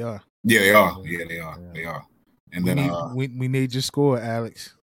 Yep, they are. Yeah, they are. Yeah, they are. They are. And we need your score,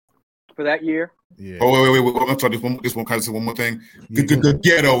 Alex. For that year? Yeah. Oh, wait. I'm gonna try this one kind of say one more thing. The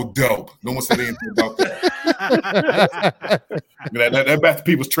ghetto dope. No one said anything about that. that back to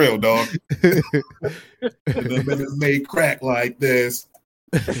people's trail, dog. It's made crack like this.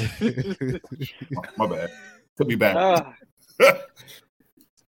 My bad. Took me back.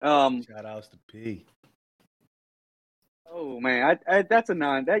 Shout outs to P. Oh man, I that's a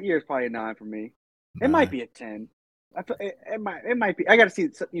 9. That year is probably a 9 for me. It might be a 10. It might be. I got to see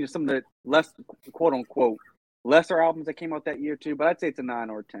some of the less quote unquote lesser albums that came out that year too. But I'd say it's a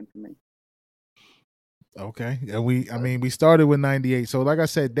 9 or a 10 for me. Okay, and we started with 98. So like I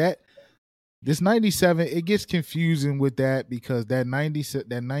said, this 97 it gets confusing with that because that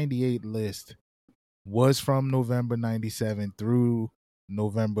 98 list was from November 97 through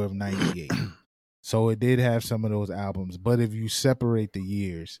November of 98. So it did have some of those albums, but if you separate the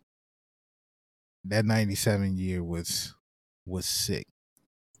years, that 97 year was sick.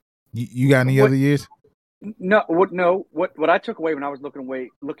 You got any other years? No. What I took away when I was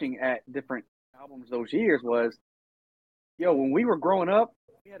looking at different albums those years was, when we were growing up,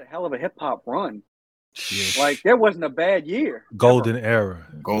 we had a hell of a hip hop run. Yeah. Like there wasn't a bad year. Golden era.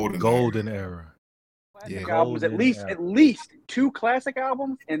 Golden era. Classic albums, at least 2 classic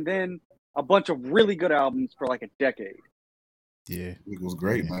albums, and then a bunch of really good albums for like a decade. Yeah, it was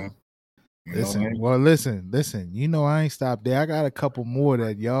great, man. Listen, well, listen. You know, I ain't stopped there. I got a couple more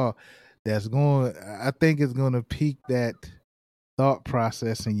that y'all. That's going. I think it's going to pique that thought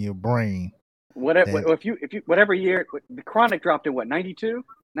process in your brain. Whatever. If you whatever year the Chronic dropped in what 92?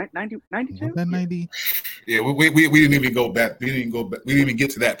 92? Was that 90? Yeah, we didn't even go back. We didn't even go back. We didn't even get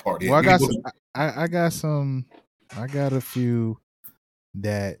to that part. Well, I got some. I got a few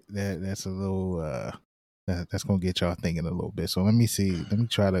that's a little that's gonna get y'all thinking a little bit. So let me see. Let me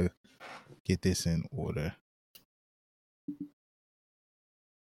try to get this in order.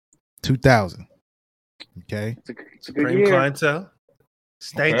 2000. Okay. It's a Supreme Clientele.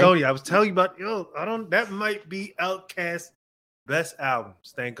 Stankonia. I was telling you about that might be Outkast's best album,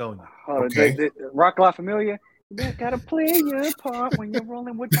 Stankonia. Okay. The Rock La Familia. You gotta play your part when you're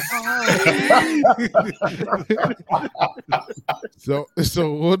rolling with the So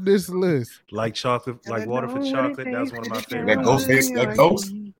on this list, like chocolate, like water for chocolate. That's one of my favorites. That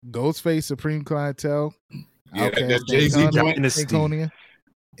Ghostface, Supreme Clientele. Yeah, Outkast, that Jay-Z joint. Stankonia,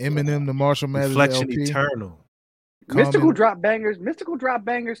 Eminem, the Marshall Mathers Reflection LP. Eternal. Mystical drop bangers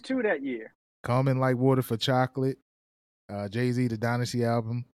too that year. Common Like Water for Chocolate. Jay-Z, the Dynasty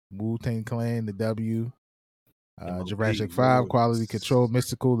album. Wu-Tang Clan, the W. Jurassic 5, Quality Control,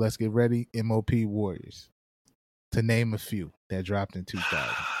 Mystical, Let's Get Ready, MOP Warriors. To name a few that dropped in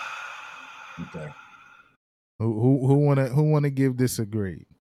 2000. Okay. Who wanna give this a grade?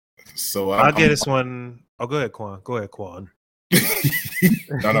 So I'll get this one. Oh, go ahead, Quan. Go ahead, Quan.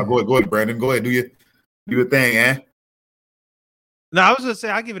 No, go ahead, Brandon. Go ahead, do your thing, eh? No, I was gonna say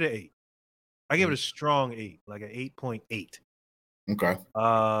I give it an 8. I give it a strong 8, like an 8.8. Okay.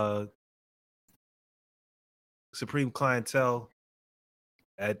 Supreme Clientele.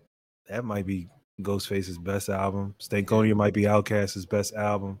 That might be Ghostface's best album. Stankonia might be Outkast's best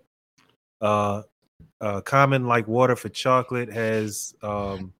album. Common Like Water for Chocolate has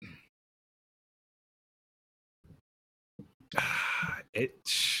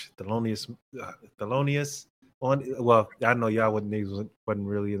Thelonious on. Well, I know y'all wasn't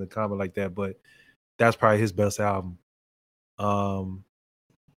really in the comment like that, but that's probably his best album. The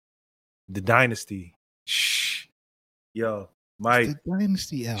Dynasty. Yo, Mike. The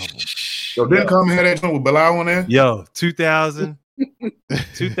Dynasty album. Yo, didn't come and have that joint with Bilal on there? Yo, 2000.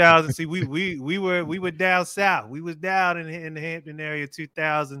 2000. See, we were down south. We was down in the Hampton area.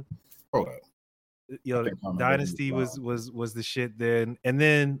 2000. Hold up. Yo, Dynasty was the shit then, and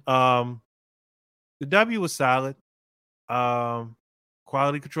then the W was solid.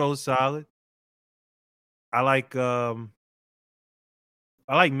 Quality Control is solid. I like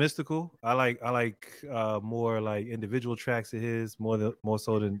Mystical. I like more like individual tracks of his more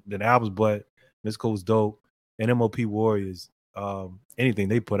so than albums, but Mystical was dope. And MOP Warriors, anything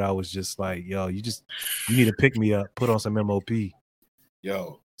they put out was just like, yo, you need to pick me up, put on some MOP.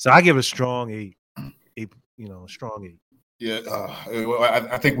 Yo. So I give it a strong 8. Strong 8. Yeah,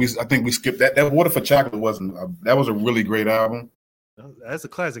 I think we skipped that. That Water for Chocolate wasn't. That was a really great album. That's a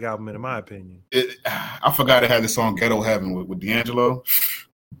classic album, in my opinion. I forgot it had the song "Ghetto Heaven" with D'Angelo.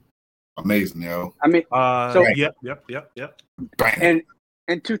 Amazing, yo. I mean, yep. And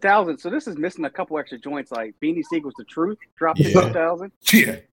in 2000, so this is missing a couple extra joints like Beanie Siegel's "The Truth" dropped in 2000.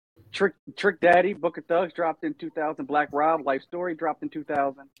 Yeah. Trick Daddy, Book of Thugs dropped in 2000. Black Rob, Life Story dropped in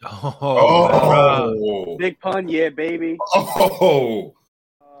 2000. Oh. Big Pun, yeah, baby. Oh.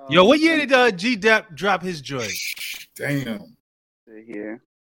 Yo, what year did G-Dep drop his joint? Damn. Here.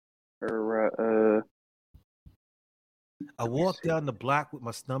 I walk down the block with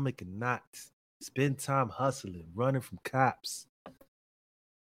my stomach in knots. Spend time hustling, running from cops.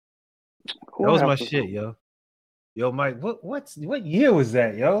 That was my shit, yo. Yo, Mike, what year was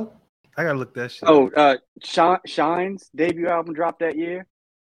that, yo? I gotta look that shit up. Shine's debut album dropped that year.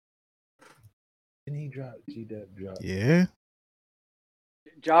 Didn't he drop? G-Dep drop. Yeah.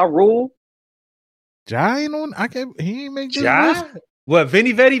 Ja Rule. Ja ain't on. He ain't make this list. What,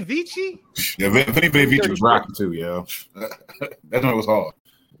 Veni Vidi Vici? Yeah, Veni Vidi Vici was rocking too, yo. That one was hard.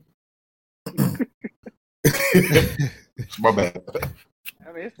 My bad.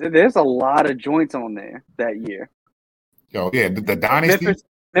 I mean, there's a lot of joints on there that year. Yo, yeah, the Dynasty.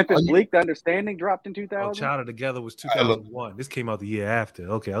 Memphis Bleak, The Understanding dropped in 2000. Oh, Child of Together was 2001. This came out the year after.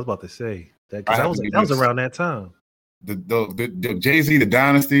 Okay, I was about to say that was around that time. The Jay-Z, The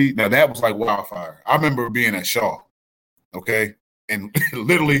Dynasty. Now that was like wildfire. I remember being at Shaw. Okay, and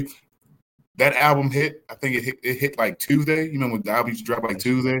literally that album hit. I think it hit like Tuesday. You remember when the album used to drop like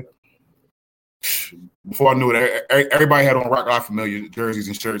Tuesday? Before I knew it, everybody had on Rock La Familia jerseys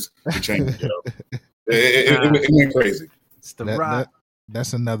and shirts to change it. It went crazy. It's the Rock.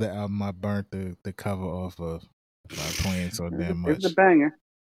 That's another album I burnt the cover off of by playing so damn much. It's a banger.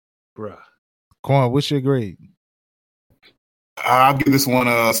 Bruh. Quan, what's your grade? I'll give this one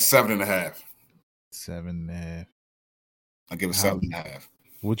a 7.5. 7.5. I'll give it 7.5.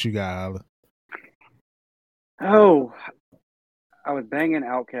 What you got, Holla? Oh, I was banging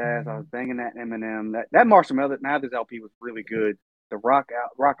Outkast. I was banging that Eminem. That Marshall Mathers LP was really good. The Rock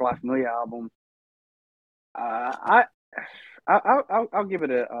La Familia album. I'll give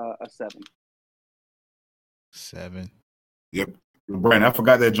it a 7. 7. Yep. Brandon, I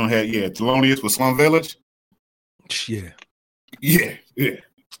forgot that joint had Thelonious with Slum Village. Yeah. Yeah.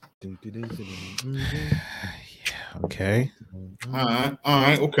 Okay. All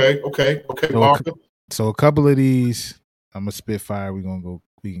right. Okay. So a couple of these, I'm a Spitfire. We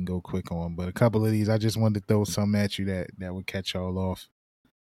can go quick on, but a couple of these, I just wanted to throw some at you that would catch y'all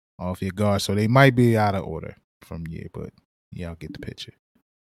off your guard. So they might be out of order from you, but y'all get the picture.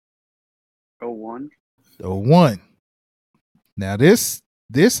 01. Now this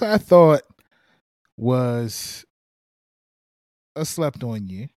I thought was a slept on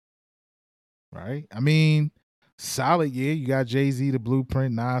year, right? I mean, solid year. You got Jay-Z, The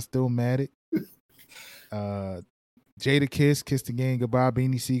Blueprint, Nas, Stillmatic, Jadakiss, Kiss the Game Goodbye,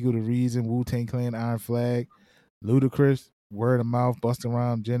 Beanie Siegel, The Reason, Wu-Tang Clan, Iron Flag, Ludacris, Word of Mouth, Busta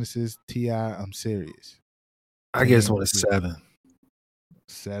Rhymes, Genesis, T.I., I'm Serious. I guess one a 7.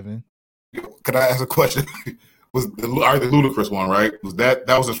 7. Could I ask a question? Was the Ludacris one, right? That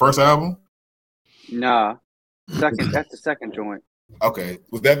was his first album? Nah. Second. That's the second joint. Okay.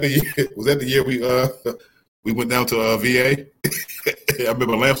 Was that the year we went down to VA? I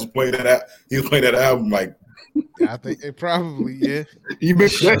remember Lance was playing that. He was playing that album like. I think it probably, yeah. You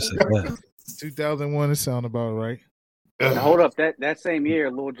missed that. 2001 it sound about right. Now hold up, that same year,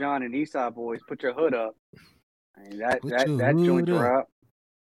 Lil Jon and Eastside Boys, Put Your Hood Up. I mean, that joint dropped.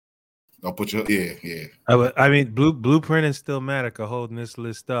 Don't put your yeah. I mean, Blueprint and Stillmatic are holding this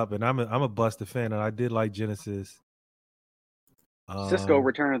list up, and I'm a Busta fan, and I did like Genesis. Cisco,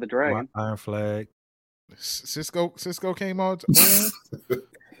 Return of the Dragon, Iron Flag. Cisco came out.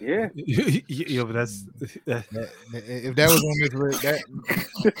 Yeah. Yeah, but that's if that was on this list,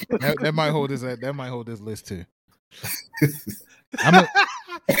 that might hold this. That might hold this list too. I'm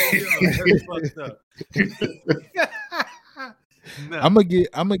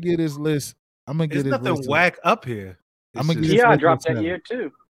gonna get this list. I'm gonna get this nothing list whack up here. I'm gonna get T.I. dropped that year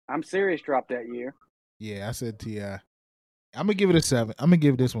too. I'm Serious dropped that year. Yeah, I said T.I. I'm gonna give it a 7. I'm gonna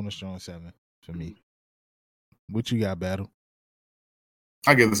give this one a strong 7 for me. What you got, Battle?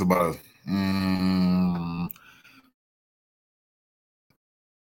 I give this about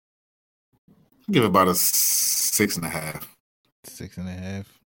give it about a 6.5. 6.5.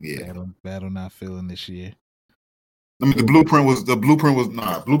 Yeah. Battle not feeling this year. I mean, the Blueprint was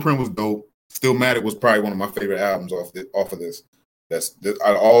dope. Stillmatic was probably one of my favorite albums off of this. That's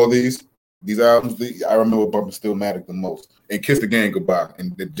out of all these albums, I remember bumping Stillmatic the most. And Kiss the Game Goodbye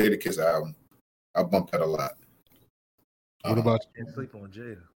and the Jadakiss album, I bumped that a lot. What about you? Sleep on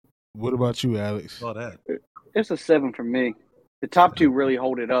Jada. What about you, Alex? All that. It's a 7 for me. The top two really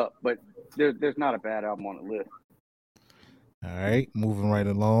hold it up, but there's not a bad album on the list. All right, moving right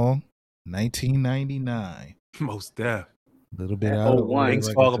along. 1999. Most Def. A little bit out of order.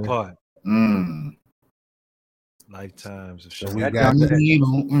 Things Fall Apart. Lifetimes of show. We got that.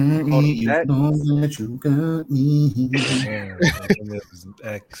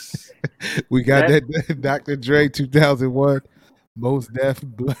 We got that Dr. Dre 2001. Most Def,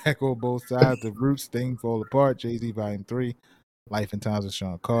 Black on Both Sides, The Roots, Things Fall Apart, Jay-Z Volume 3, Life and Times of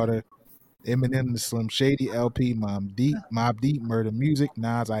Sean Carter, Eminem, The Slim Shady LP, Mobb Deep, Murder Music,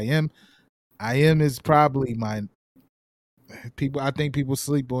 Nas, I Am is probably my people. I think people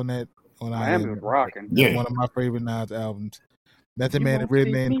sleep on that. On I Am is rocking. Yeah, one of my favorite Nas albums. Method Man and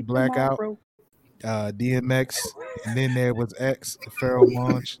Redman, Blackout, DMX, and then there was X, Pharoah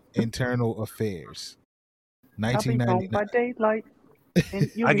Monch, Internal Affairs. 1999. By daylight.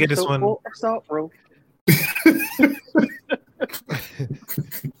 And I get this one. Assault, bro.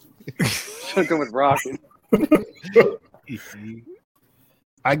 Sugar was rocking.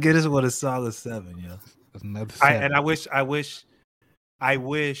 I get this one a solid 7, yeah. Another 7. I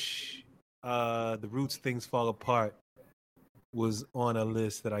wish The Roots Things Fall Apart was on a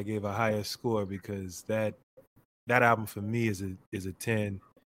list that I gave a higher score, because that album for me is a 10.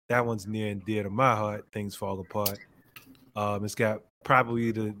 That one's near and dear to my heart. Things Fall Apart. It's got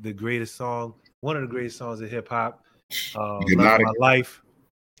probably the greatest song, one of the greatest songs of hip hop. Love of My Life.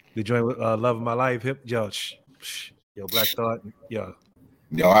 The joint with Love of My Life. Yo, Black Thought. Yo,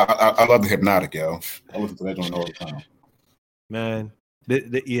 I love the Hypnotic, yo. I listen to that joint all the time. Man,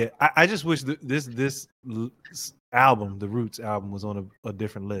 yeah. I just wish this album, the Roots album, was on a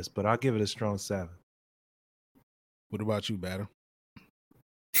different list, but I'll give it a strong 7. What about you, Battle?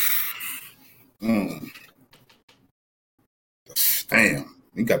 Damn,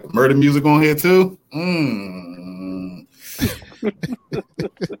 you got the murder music on here too.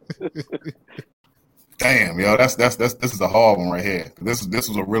 Damn, yo, this is a hard one right here. This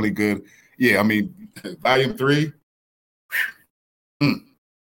was a really good. Yeah, I mean, Volume 3.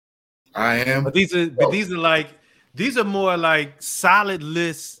 I am. But these are more like solid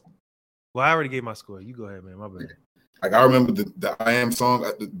lists. Well, I already gave my score. You go ahead, man. My bad. Like I remember the I Am song,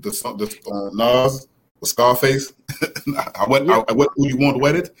 the song, Nas with Scarface. I went. Who you want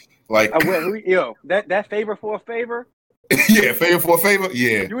wedded? Like that favor for a favor. Yeah, favor for a favor.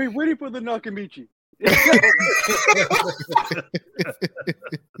 Yeah, you ain't ready for the Nakamichi.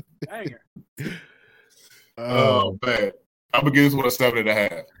 Banger. Oh man, I'm gonna give this one a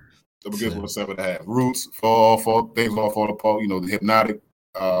 7.5. Roots for things all fall apart. You know, the Hypnotic.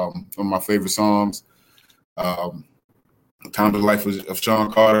 One of my favorite songs. Time of the Life of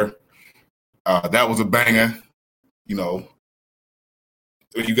Sean Carter. That was a banger. You know,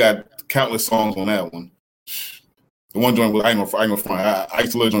 you got countless songs on that one. The one joint was I ain't gonna front. I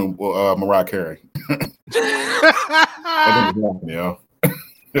used to listen to Mariah Carey. That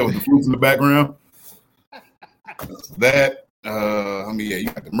was the flutes in the background. That you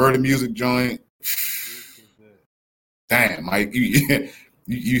got the murder music joint. Damn, Mike,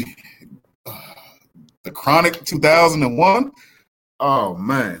 you the Chronic 2001. Oh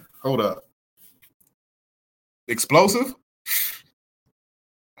man, hold up. Explosive.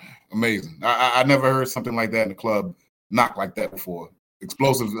 Amazing. I never heard something like that in the club knock like that before.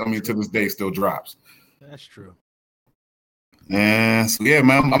 Explosive, I mean, to this day still drops. That's true. And so yeah,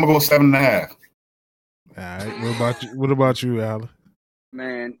 man, I'm gonna go 7.5. All right. What about you, Alan?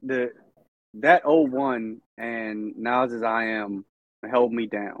 Man, that 01 and Nas's I Am held me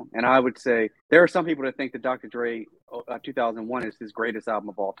down. And I would say there are some people that think that Dr. Dre 2001 is his greatest album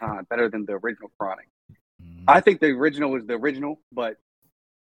of all time, better than the original Chronic. Mm-hmm. I think the original was the original, but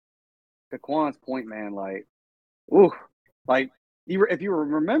to Quan's point, man, like, if you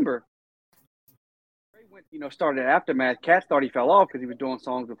remember, Dre went, started Aftermath. Cats thought he fell off because he was doing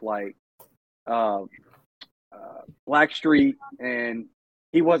songs with like Blackstreet, and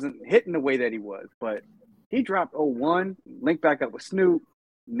he wasn't hitting the way that he was. But he dropped 01, linked back up with Snoop,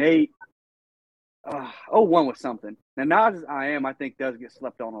 Nate. 01 was something. Now Nas's I Am, I think, does get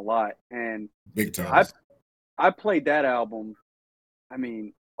slept on a lot, and big time. I played that album. I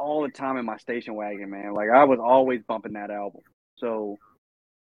mean, all the time in my station wagon, man. Like I was always bumping that album. So,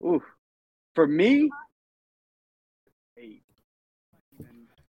 for me, 8. And,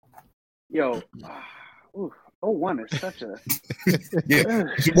 01 is such a yeah.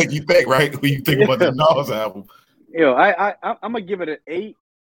 Should make you think, right? When you think about the Nas album. I'm gonna give it an 8.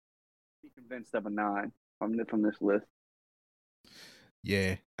 Be convinced of a 9 from this list.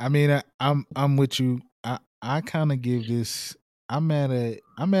 Yeah, I mean, I'm with you. I kind of give this. I'm at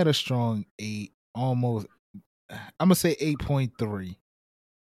a strong 8, almost. I'm gonna say 8.3.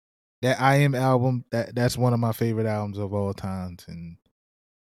 That I Am album, that's one of my favorite albums of all times, and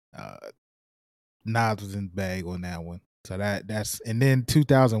Nas was in the bag on that one. So that's and then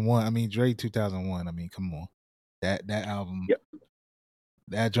 2001. I mean, Dre 2001. I mean, come on, that album, yep.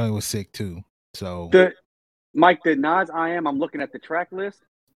 That joint was sick too. So Mike, the Nas I Am. I'm looking at the track list.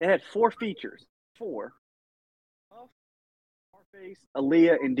 It had 4 features. 4. Scarface,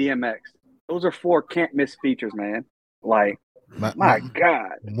 Aaliyah, and DMX. Those are 4 can't miss features, man. Like, my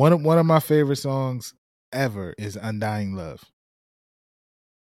God. One of my favorite songs ever is Undying Love.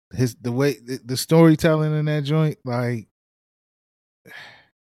 The way the storytelling in that joint, like,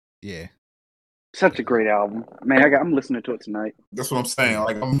 yeah. Such a great album, man. I'm listening to it tonight. That's what I'm saying.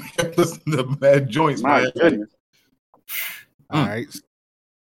 Like, I'm listening to mad joints. My goodness. All right.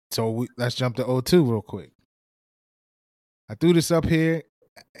 So let's jump to 02 real quick. I threw this up here.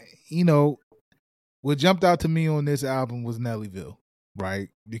 What jumped out to me on this album was Nellyville, right?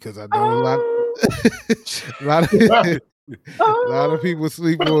 Because I know a lot of people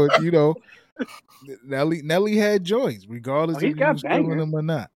sleep on, Nelly had joints, regardless if you was feeling them or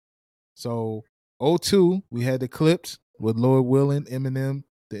not. So 02, we had the Clips with Lord Willin, Eminem,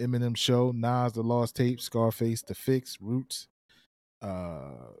 The Eminem Show, Nas, The Lost Tape, Scarface, The Fix, Roots.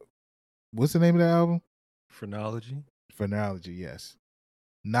 What's the name of the album? Phrenology, yes.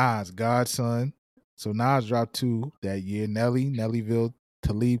 Nas, Godson. So Nas dropped 2 that year. Nellyville,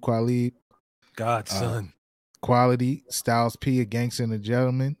 Talib Kweli, Godson. Quality, Styles P, A Gangster and a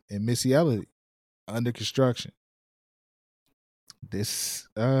Gentleman, and Missy Elliott, Under Construction. This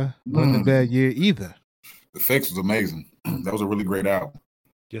wasn't a bad year either. The Fix was amazing. That was a really great album.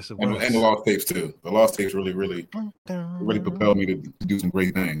 Yes, it was. And the Lost Tapes too. The Lost Tapes really propelled me to do some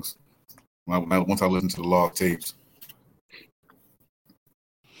great things. Once I listened to the Lost Tapes.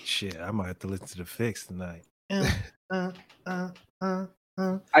 Shit, I might have to listen to The Fix tonight.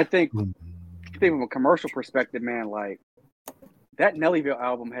 I think from a commercial perspective, man, like that Nellyville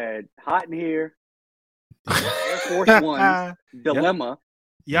album had Hot in Here, Air Force One, Dilemma.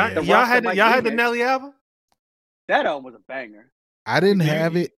 Yep. Y'all had the Nelly album? That album was a banger. I didn't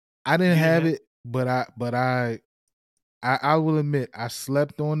have it. But I will admit I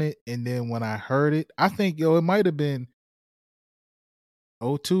slept on it, and then when I heard it, I think it might have been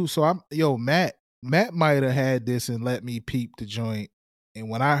 02. So Matt might have had this and let me peep the joint. And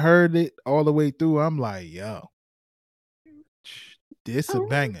when I heard it all the way through, I'm like, yo, this a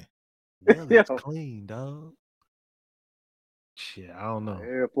banger. It's clean, dog. Shit, I don't know.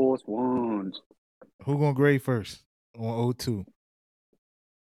 Air Force Ones. Who gonna grade first on 02?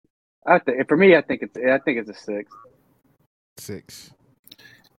 I think it's a 6. 6.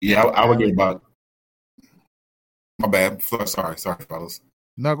 Yeah, I would give about. My bad. Sorry, fellas.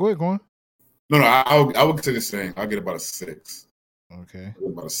 No, go ahead, go on. No, I would consider the same. I'll get about a 6. Okay.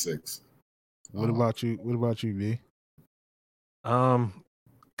 About a 6. What about you? What about you, V?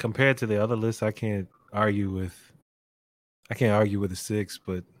 Compared to the other lists, I can't argue with a 6,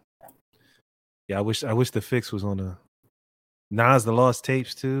 but yeah, I wish The Fix was on a Nas the Lost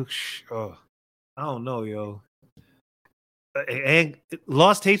Tapes too. Oh, I don't know, yo. And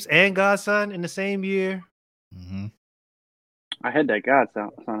Lost Tapes and Godson in the same year. Mm-hmm. I had that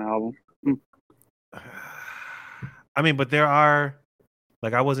Godson album. I mean, but there are,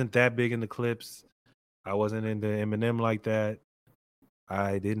 like, I wasn't that big into Clips. I wasn't into Eminem like that.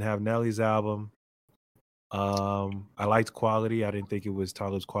 I didn't have Nelly's album. I liked Quality. I didn't think it was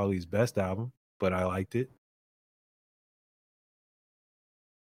Talib Kweli's best album, but I liked it.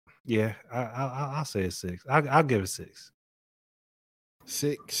 Yeah, I'll say a 6. I'll give it 6.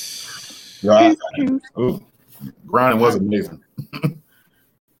 6. Yeah, Grinding was amazing.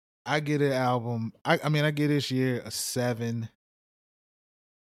 I get an album. I mean, I get this year a 7.2.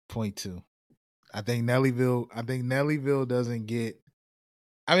 I think Nellyville doesn't get.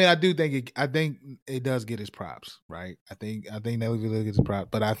 I mean, I think it does get its props, right? I think Nellyville gets its props,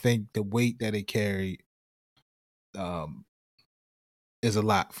 but I think the weight that it carried, is a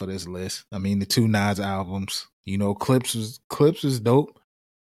lot for this list. I mean, the 2 Nas albums, Clips was dope.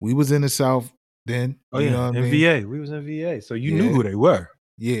 We was in the South then. Oh yeah, know what in I mean? VA. We was in VA, so you knew who they were.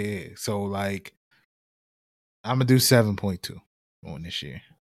 Yeah, so like, I'm gonna do 7.2 on this year.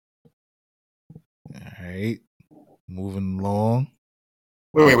 All right, moving along.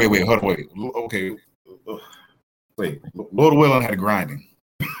 Wait, hold on, wait. Okay, wait. Lord Willin had Grinding.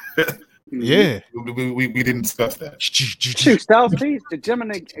 Yeah, we didn't discuss that. Shoot, Styles P, the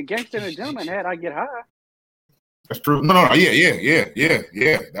gentleman, Gangsta and the Gentleman had I Get High. That's true. No, yeah.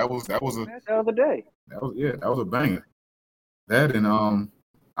 That was a the other day. That was a banger. That and I'm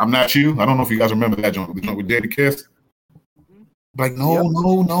Not You. I don't know if you guys remember that joint. The joint with Daddy Kiss. Like,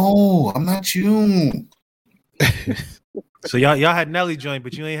 no, I'm not you. So y'all had Nelly joint,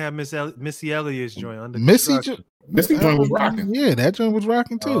 but you ain't have Missy Elliott's joint under Missy joint was rocking. Yeah, that joint was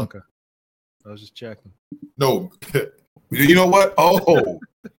rocking too. Oh, okay. I was just checking. No, you know what? Oh,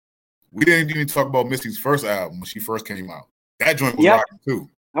 we didn't even talk about Missy's first album when she first came out. That joint was rocking too.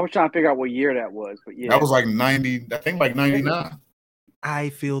 I was trying to figure out what year that was, but yeah, that was like 90. I think like 99. I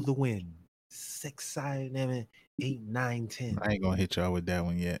Feel the Wind. 6, 7, 8, 9, 10. I ain't gonna hit y'all with that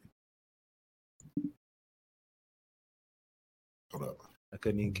one yet. Hold up. I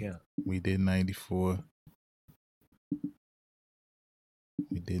couldn't even count. We did 94.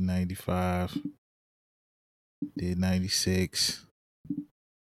 We did 95. Did 96.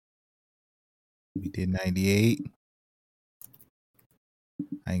 We did 98.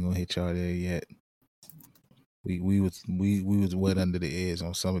 I ain't gonna hit y'all there yet. We was wet under the ears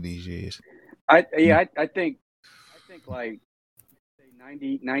on some of these years. I think like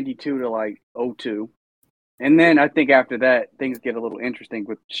 90, 92 to like 02. And then I think after that things get a little interesting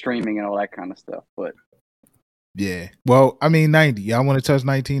with streaming and all that kind of stuff. But yeah. Well, I mean 90. Y'all want to touch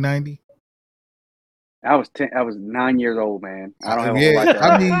 1990? I was 9 years old, man. I don't have a whole lot to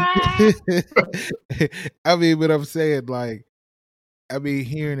I mean, but I'm saying, like,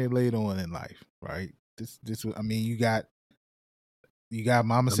 hearing it later on in life, right? This I mean, you got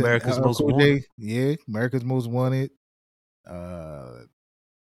Mama said America's Most Wanted. Yeah, America's Most Wanted.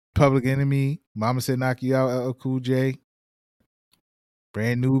 Public Enemy. Mama Said Knock You Out, LL Cool J.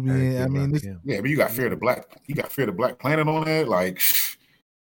 Brand Nubian. I mean, but you got Fear the Black. You got Fear the Black Planet on there, like,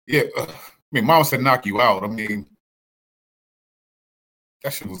 yeah. mean, Mama said knock you out. I mean,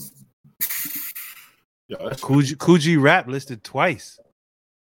 that shit was. Coogee Rap listed twice.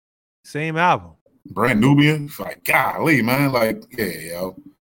 Same album. Brand Nubian. Like, golly, man. Like, yeah, yo.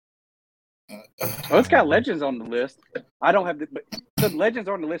 Well, it's got Legends on the list. I don't have the Legends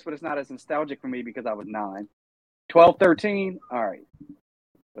are on the list, but it's not as nostalgic for me because I was 9. 12, 13, all right.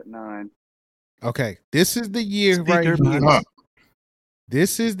 But 9. Okay. This is the year right here.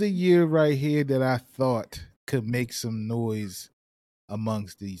 This is the year right here that I thought could make some noise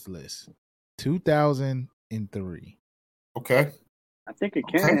amongst these lists. 2003. Okay. I think it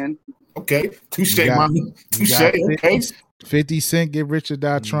can. Okay. Touche, man. Touche. Okay. 50 Cent, Get Rich or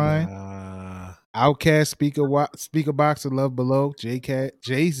Die Trying. Outkast, Speaker Box of Love Below.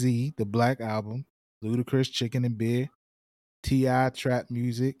 Jay-Z, The Black Album. Ludacris, Chicken and Beer. T.I., Trap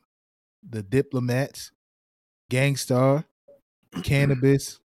Music. The Diplomats. Gangstar.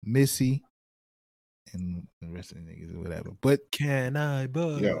 Cannabis. Missy. And the rest of the niggas or whatever. But can I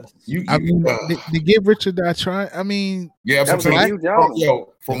buzz? I mean, the Get Rich or Die Trying. I mean, yeah, that's what I'm saying.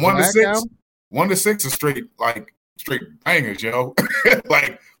 Yo, from 1 to 6, album? 1 to 6 is straight bangers, yo.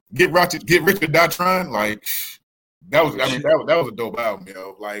 Like Get Rich or Die Trying. Like that was a dope album,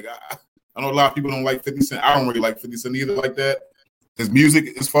 yo. Like I know a lot of people don't like 50 Cent. I don't really like 50 Cent either, like that. His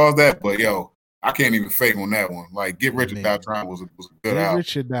music, as far as that, but yo, I can't even fake on that one. Like Get Rich or Die Trying was a good album. Get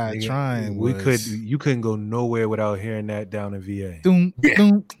Rich or Die Trying. You couldn't go nowhere without hearing that down in VA.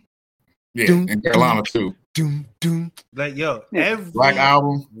 In Carolina too. Like yo, every Black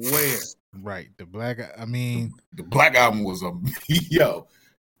Album. Where? Right, the Black. I mean, the Black Album was a yo.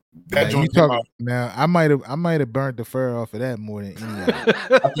 That joint now, I might have burnt the fur off of that more than any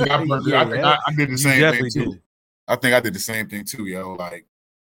other. I did the same thing too. I think I did the same thing too, yo. Like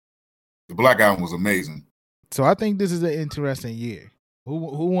the Black Album was amazing. So I think this is an interesting year. Who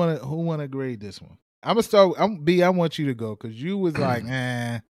wanna grade this one? I'm gonna start. B, I want you to go because you was like,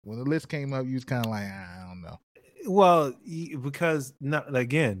 when the list came up, you was kind of like, I don't know. Well, because not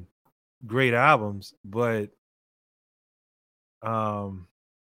again, great albums, but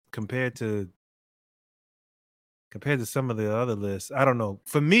compared to some of the other lists, I don't know.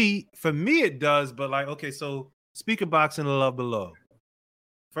 For me it does, but like, okay, so Speaker Box and Love Below.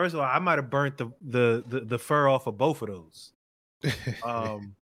 First of all, I might have burnt the fur off of both of those.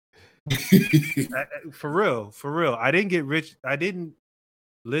 For real. I didn't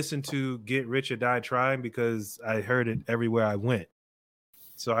listen to Get Rich or Die Trying because I heard it everywhere I went.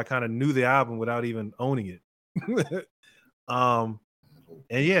 So I kind of knew the album without even owning it. And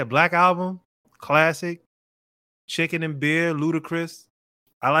yeah, Black Album, classic. Chicken and Beer, Ludacris.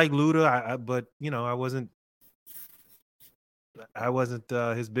 I like Luda, but you know, I wasn't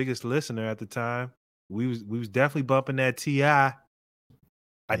his biggest listener at the time. We was definitely bumping that T.I.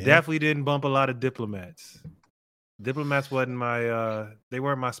 I definitely didn't bump a lot of Diplomats. Diplomats wasn't they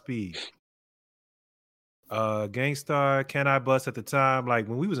weren't my speed. Gangstar, Can I Bust at the time, like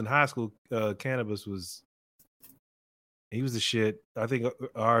when we was in high school, Cannabis was he was the shit. I think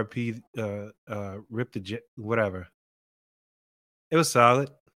RP ripped the jet, whatever. It was solid,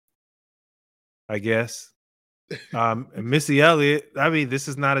 I guess. Missy Elliott. I mean, this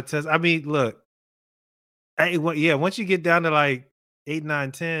is not a test. I mean, look. Once you get down to like 8,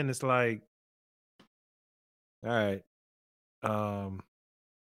 9, 10, it's like, all right. I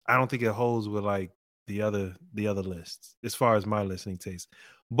don't think it holds with like the other lists as far as my listening taste,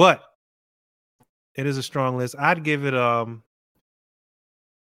 but it is a strong list. I'd give it I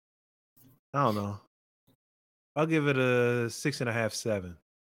don't know. I'll give it a 6.5, 7.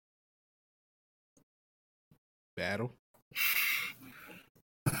 Battle.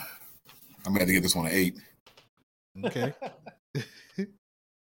 I'm gonna have to give this one an 8. Okay.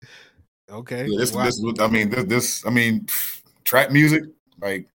 Okay. Yeah, this trap music,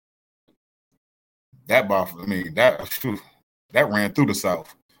 like that that ran through the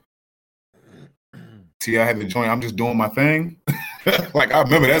South. T.I. had to join. I'm just doing my thing. Like I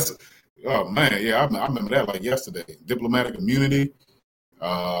remember that's. Oh man, yeah, I remember that like yesterday. Diplomatic Immunity.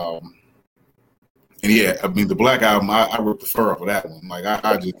 And yeah, I mean the Black Album. I ripped the fur off of that one. Like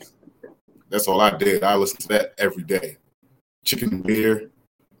I just. That's all I did. I listened to that every day. Chicken and Beer.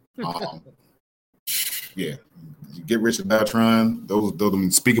 Yeah. Get Rich or Die Trying.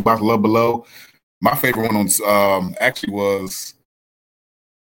 Those Speak About Love Below. My favorite one on actually was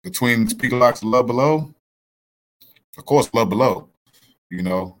between Speak About Love Below. Of course, Love Below. You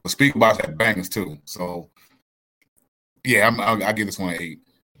know, but Speak About had bangers too. So yeah, I'll give this one an 8.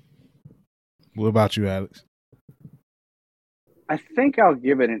 What about you, Alex? I think I'll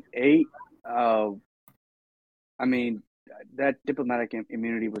give it an 8. I mean, that Diplomatic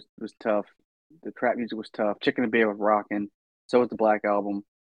Immunity was tough. The trap music was tough. Chicken and Beer was rocking. So was the Black Album.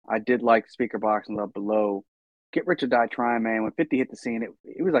 I did like Speaker Box and Love Below. Get Rich or Die Trying, man. When 50 hit the scene,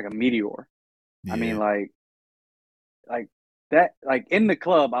 it was like a meteor. Yeah. I mean, like that, like in the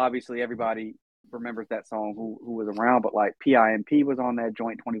club, obviously everybody remembers that song who was around, but like PIMP was on that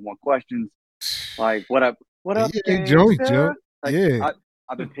joint, 21 Questions. Like, what up, yeah, Joe? Like, yeah.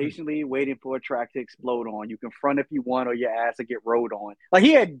 I've been patiently waiting for a track to explode on. You can front if you want, or your ass will get rode on. Like,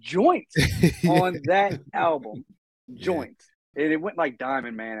 he had joints on that album. Joints. Yeah. And it went like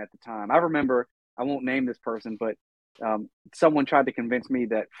Diamond Man at the time. I remember, I won't name this person, but someone tried to convince me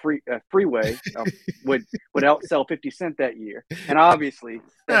that Freeway would outsell 50 Cent that year. And obviously,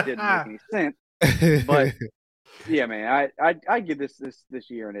 that didn't make any sense. But, yeah, man, I give this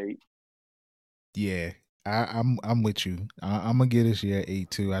year an 8. Yeah. I'm with you. I'm gonna give this year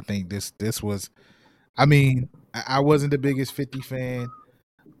 8 too. I think this was. I mean, I wasn't the biggest 50 fan,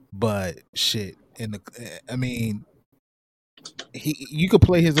 but shit. I mean, you could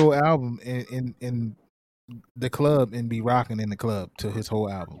play his whole album in the club and be rocking in the club to his whole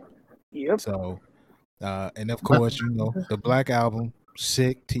album. Yep. So, and of course, the Black Album,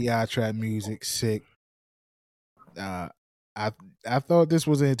 sick. T.I. trap music, sick. I thought this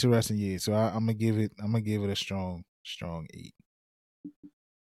was an interesting year, so I'm gonna give it a strong 8.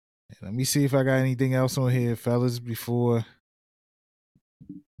 And let me see if I got anything else on here, fellas, before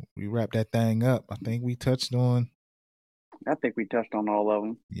we wrap that thing up. I think we touched on all of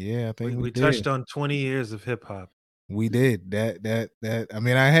them. Yeah, I think we touched on 20 years of hip hop. We did that. I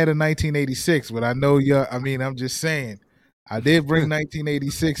mean, I had a 1986, but I know y'all. I mean, I'm just saying. I did bring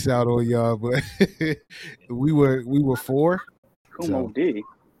 1986 out on y'all, but we were 4. Kumo D.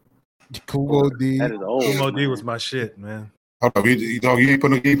 Kumo D. That is old. Kumo D was my shit, man. Hold up, you ain't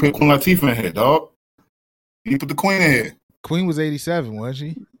put Queen Latifah in here, dog. You put the Queen in here. Queen was 87, wasn't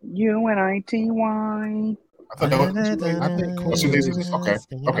she? UNITY. I thought that was. I think Queen was okay.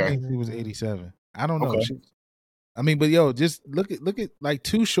 I think she was 87. I don't know. Okay. I mean, but yo, just look at like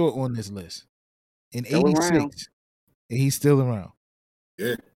Too Short on this list in 86. And he's still around.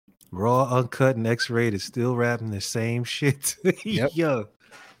 Yeah. Raw, Uncut, and X-Rated still rapping the same shit. Yep. Yo.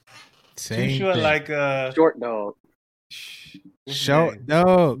 Same Too Short, thing. like Short Dog. Short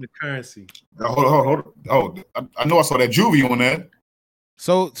Dog. The Currency. Hold on. Oh, I know I saw that Juvie on that.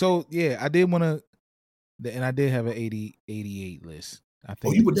 So yeah, I did want to, and I did have an 88 list. I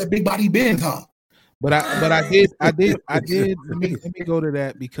think. Oh, you with that big body Benz, huh? But I did. Let me go to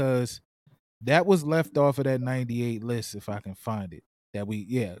that because that was left off of that 98 list if I can find it.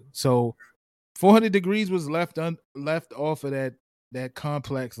 So 400 Degrees was left off of that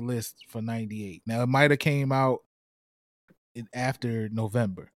complex list for 98. Now it might have came out after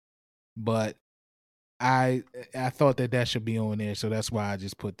November, but I thought that should be on there, so that's why I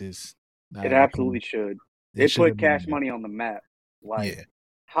just put this. It absolutely should. It put Cash Money on the map. Like,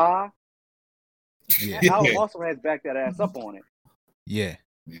 Ha also has Back That Ass Up on it. Yeah.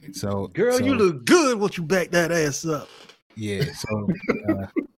 So, girl, you look good once you back that ass up. Yeah.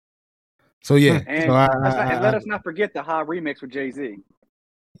 So yeah. And, let us not forget the Ha remix with Jay-Z.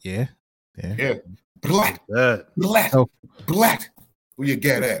 Yeah. Black. Where you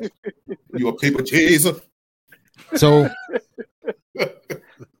get at? You a paper chaser? So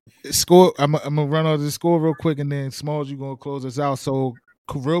score. I'm gonna run out the score real quick, and then Smalls, you're gonna close us out. So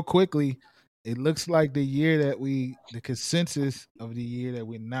real quickly, it looks like the consensus of the year that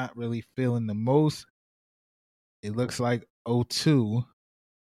we're not really feeling the most. It looks like 02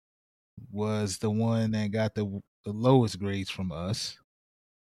 was the one that got the lowest grades from us,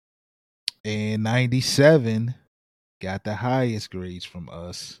 and 97 got the highest grades from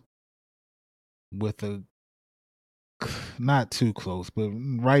us, with a not too close, but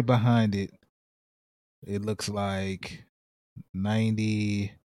right behind it. It looks like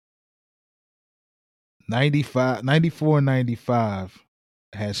 90. 94, 95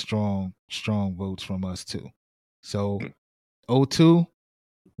 had strong votes from us too. So 02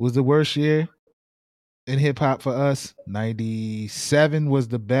 was the worst year in hip hop for us. 97 was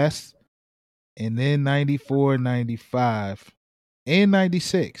the best. And then 94, 95, and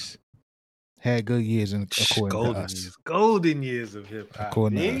 96 had good years according to us. Golden years of hip hop.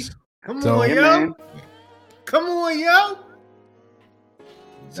 According to us. Come on, yo. Come on, yo.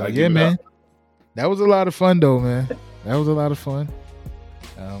 So yeah, man. That was a lot of fun, though, man. That was a lot of fun.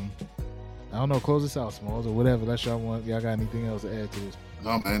 I don't know. Close this out, Smalls, or whatever. Unless y'all got anything else to add to this.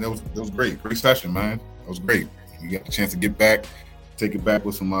 No, man. That was great. Great session, man. That was great. We got the chance to get back, take it back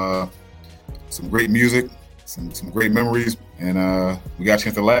with some great music, some great memories, and we got a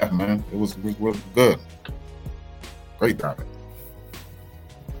chance to laugh, man. It was really good. Great topic.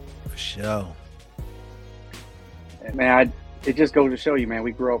 For sure. Man, it just goes to show you, man,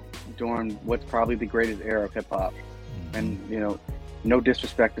 we grew up during what's probably the greatest era of hip hop. And, no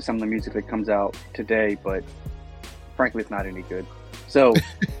disrespect to some of the music that comes out today, but frankly, it's not any good. So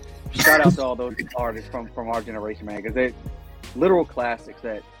shout out to all those artists from our generation, man, because they're literal classics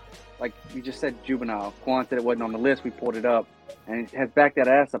that, like you just said, Juvenile. Quan said it wasn't on the list. We pulled it up, and it has Back That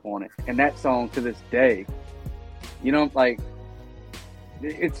Ass Up on it. And that song to this day,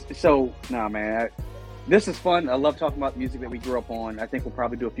 it's so, man. This is fun. I love talking about the music that we grew up on. I think we'll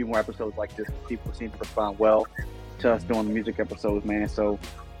probably do a few more episodes like this. People seem to respond well to us doing the music episodes, man. So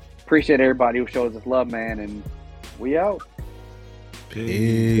appreciate everybody who shows us love, man. And we out.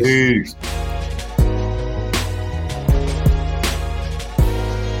 Peace.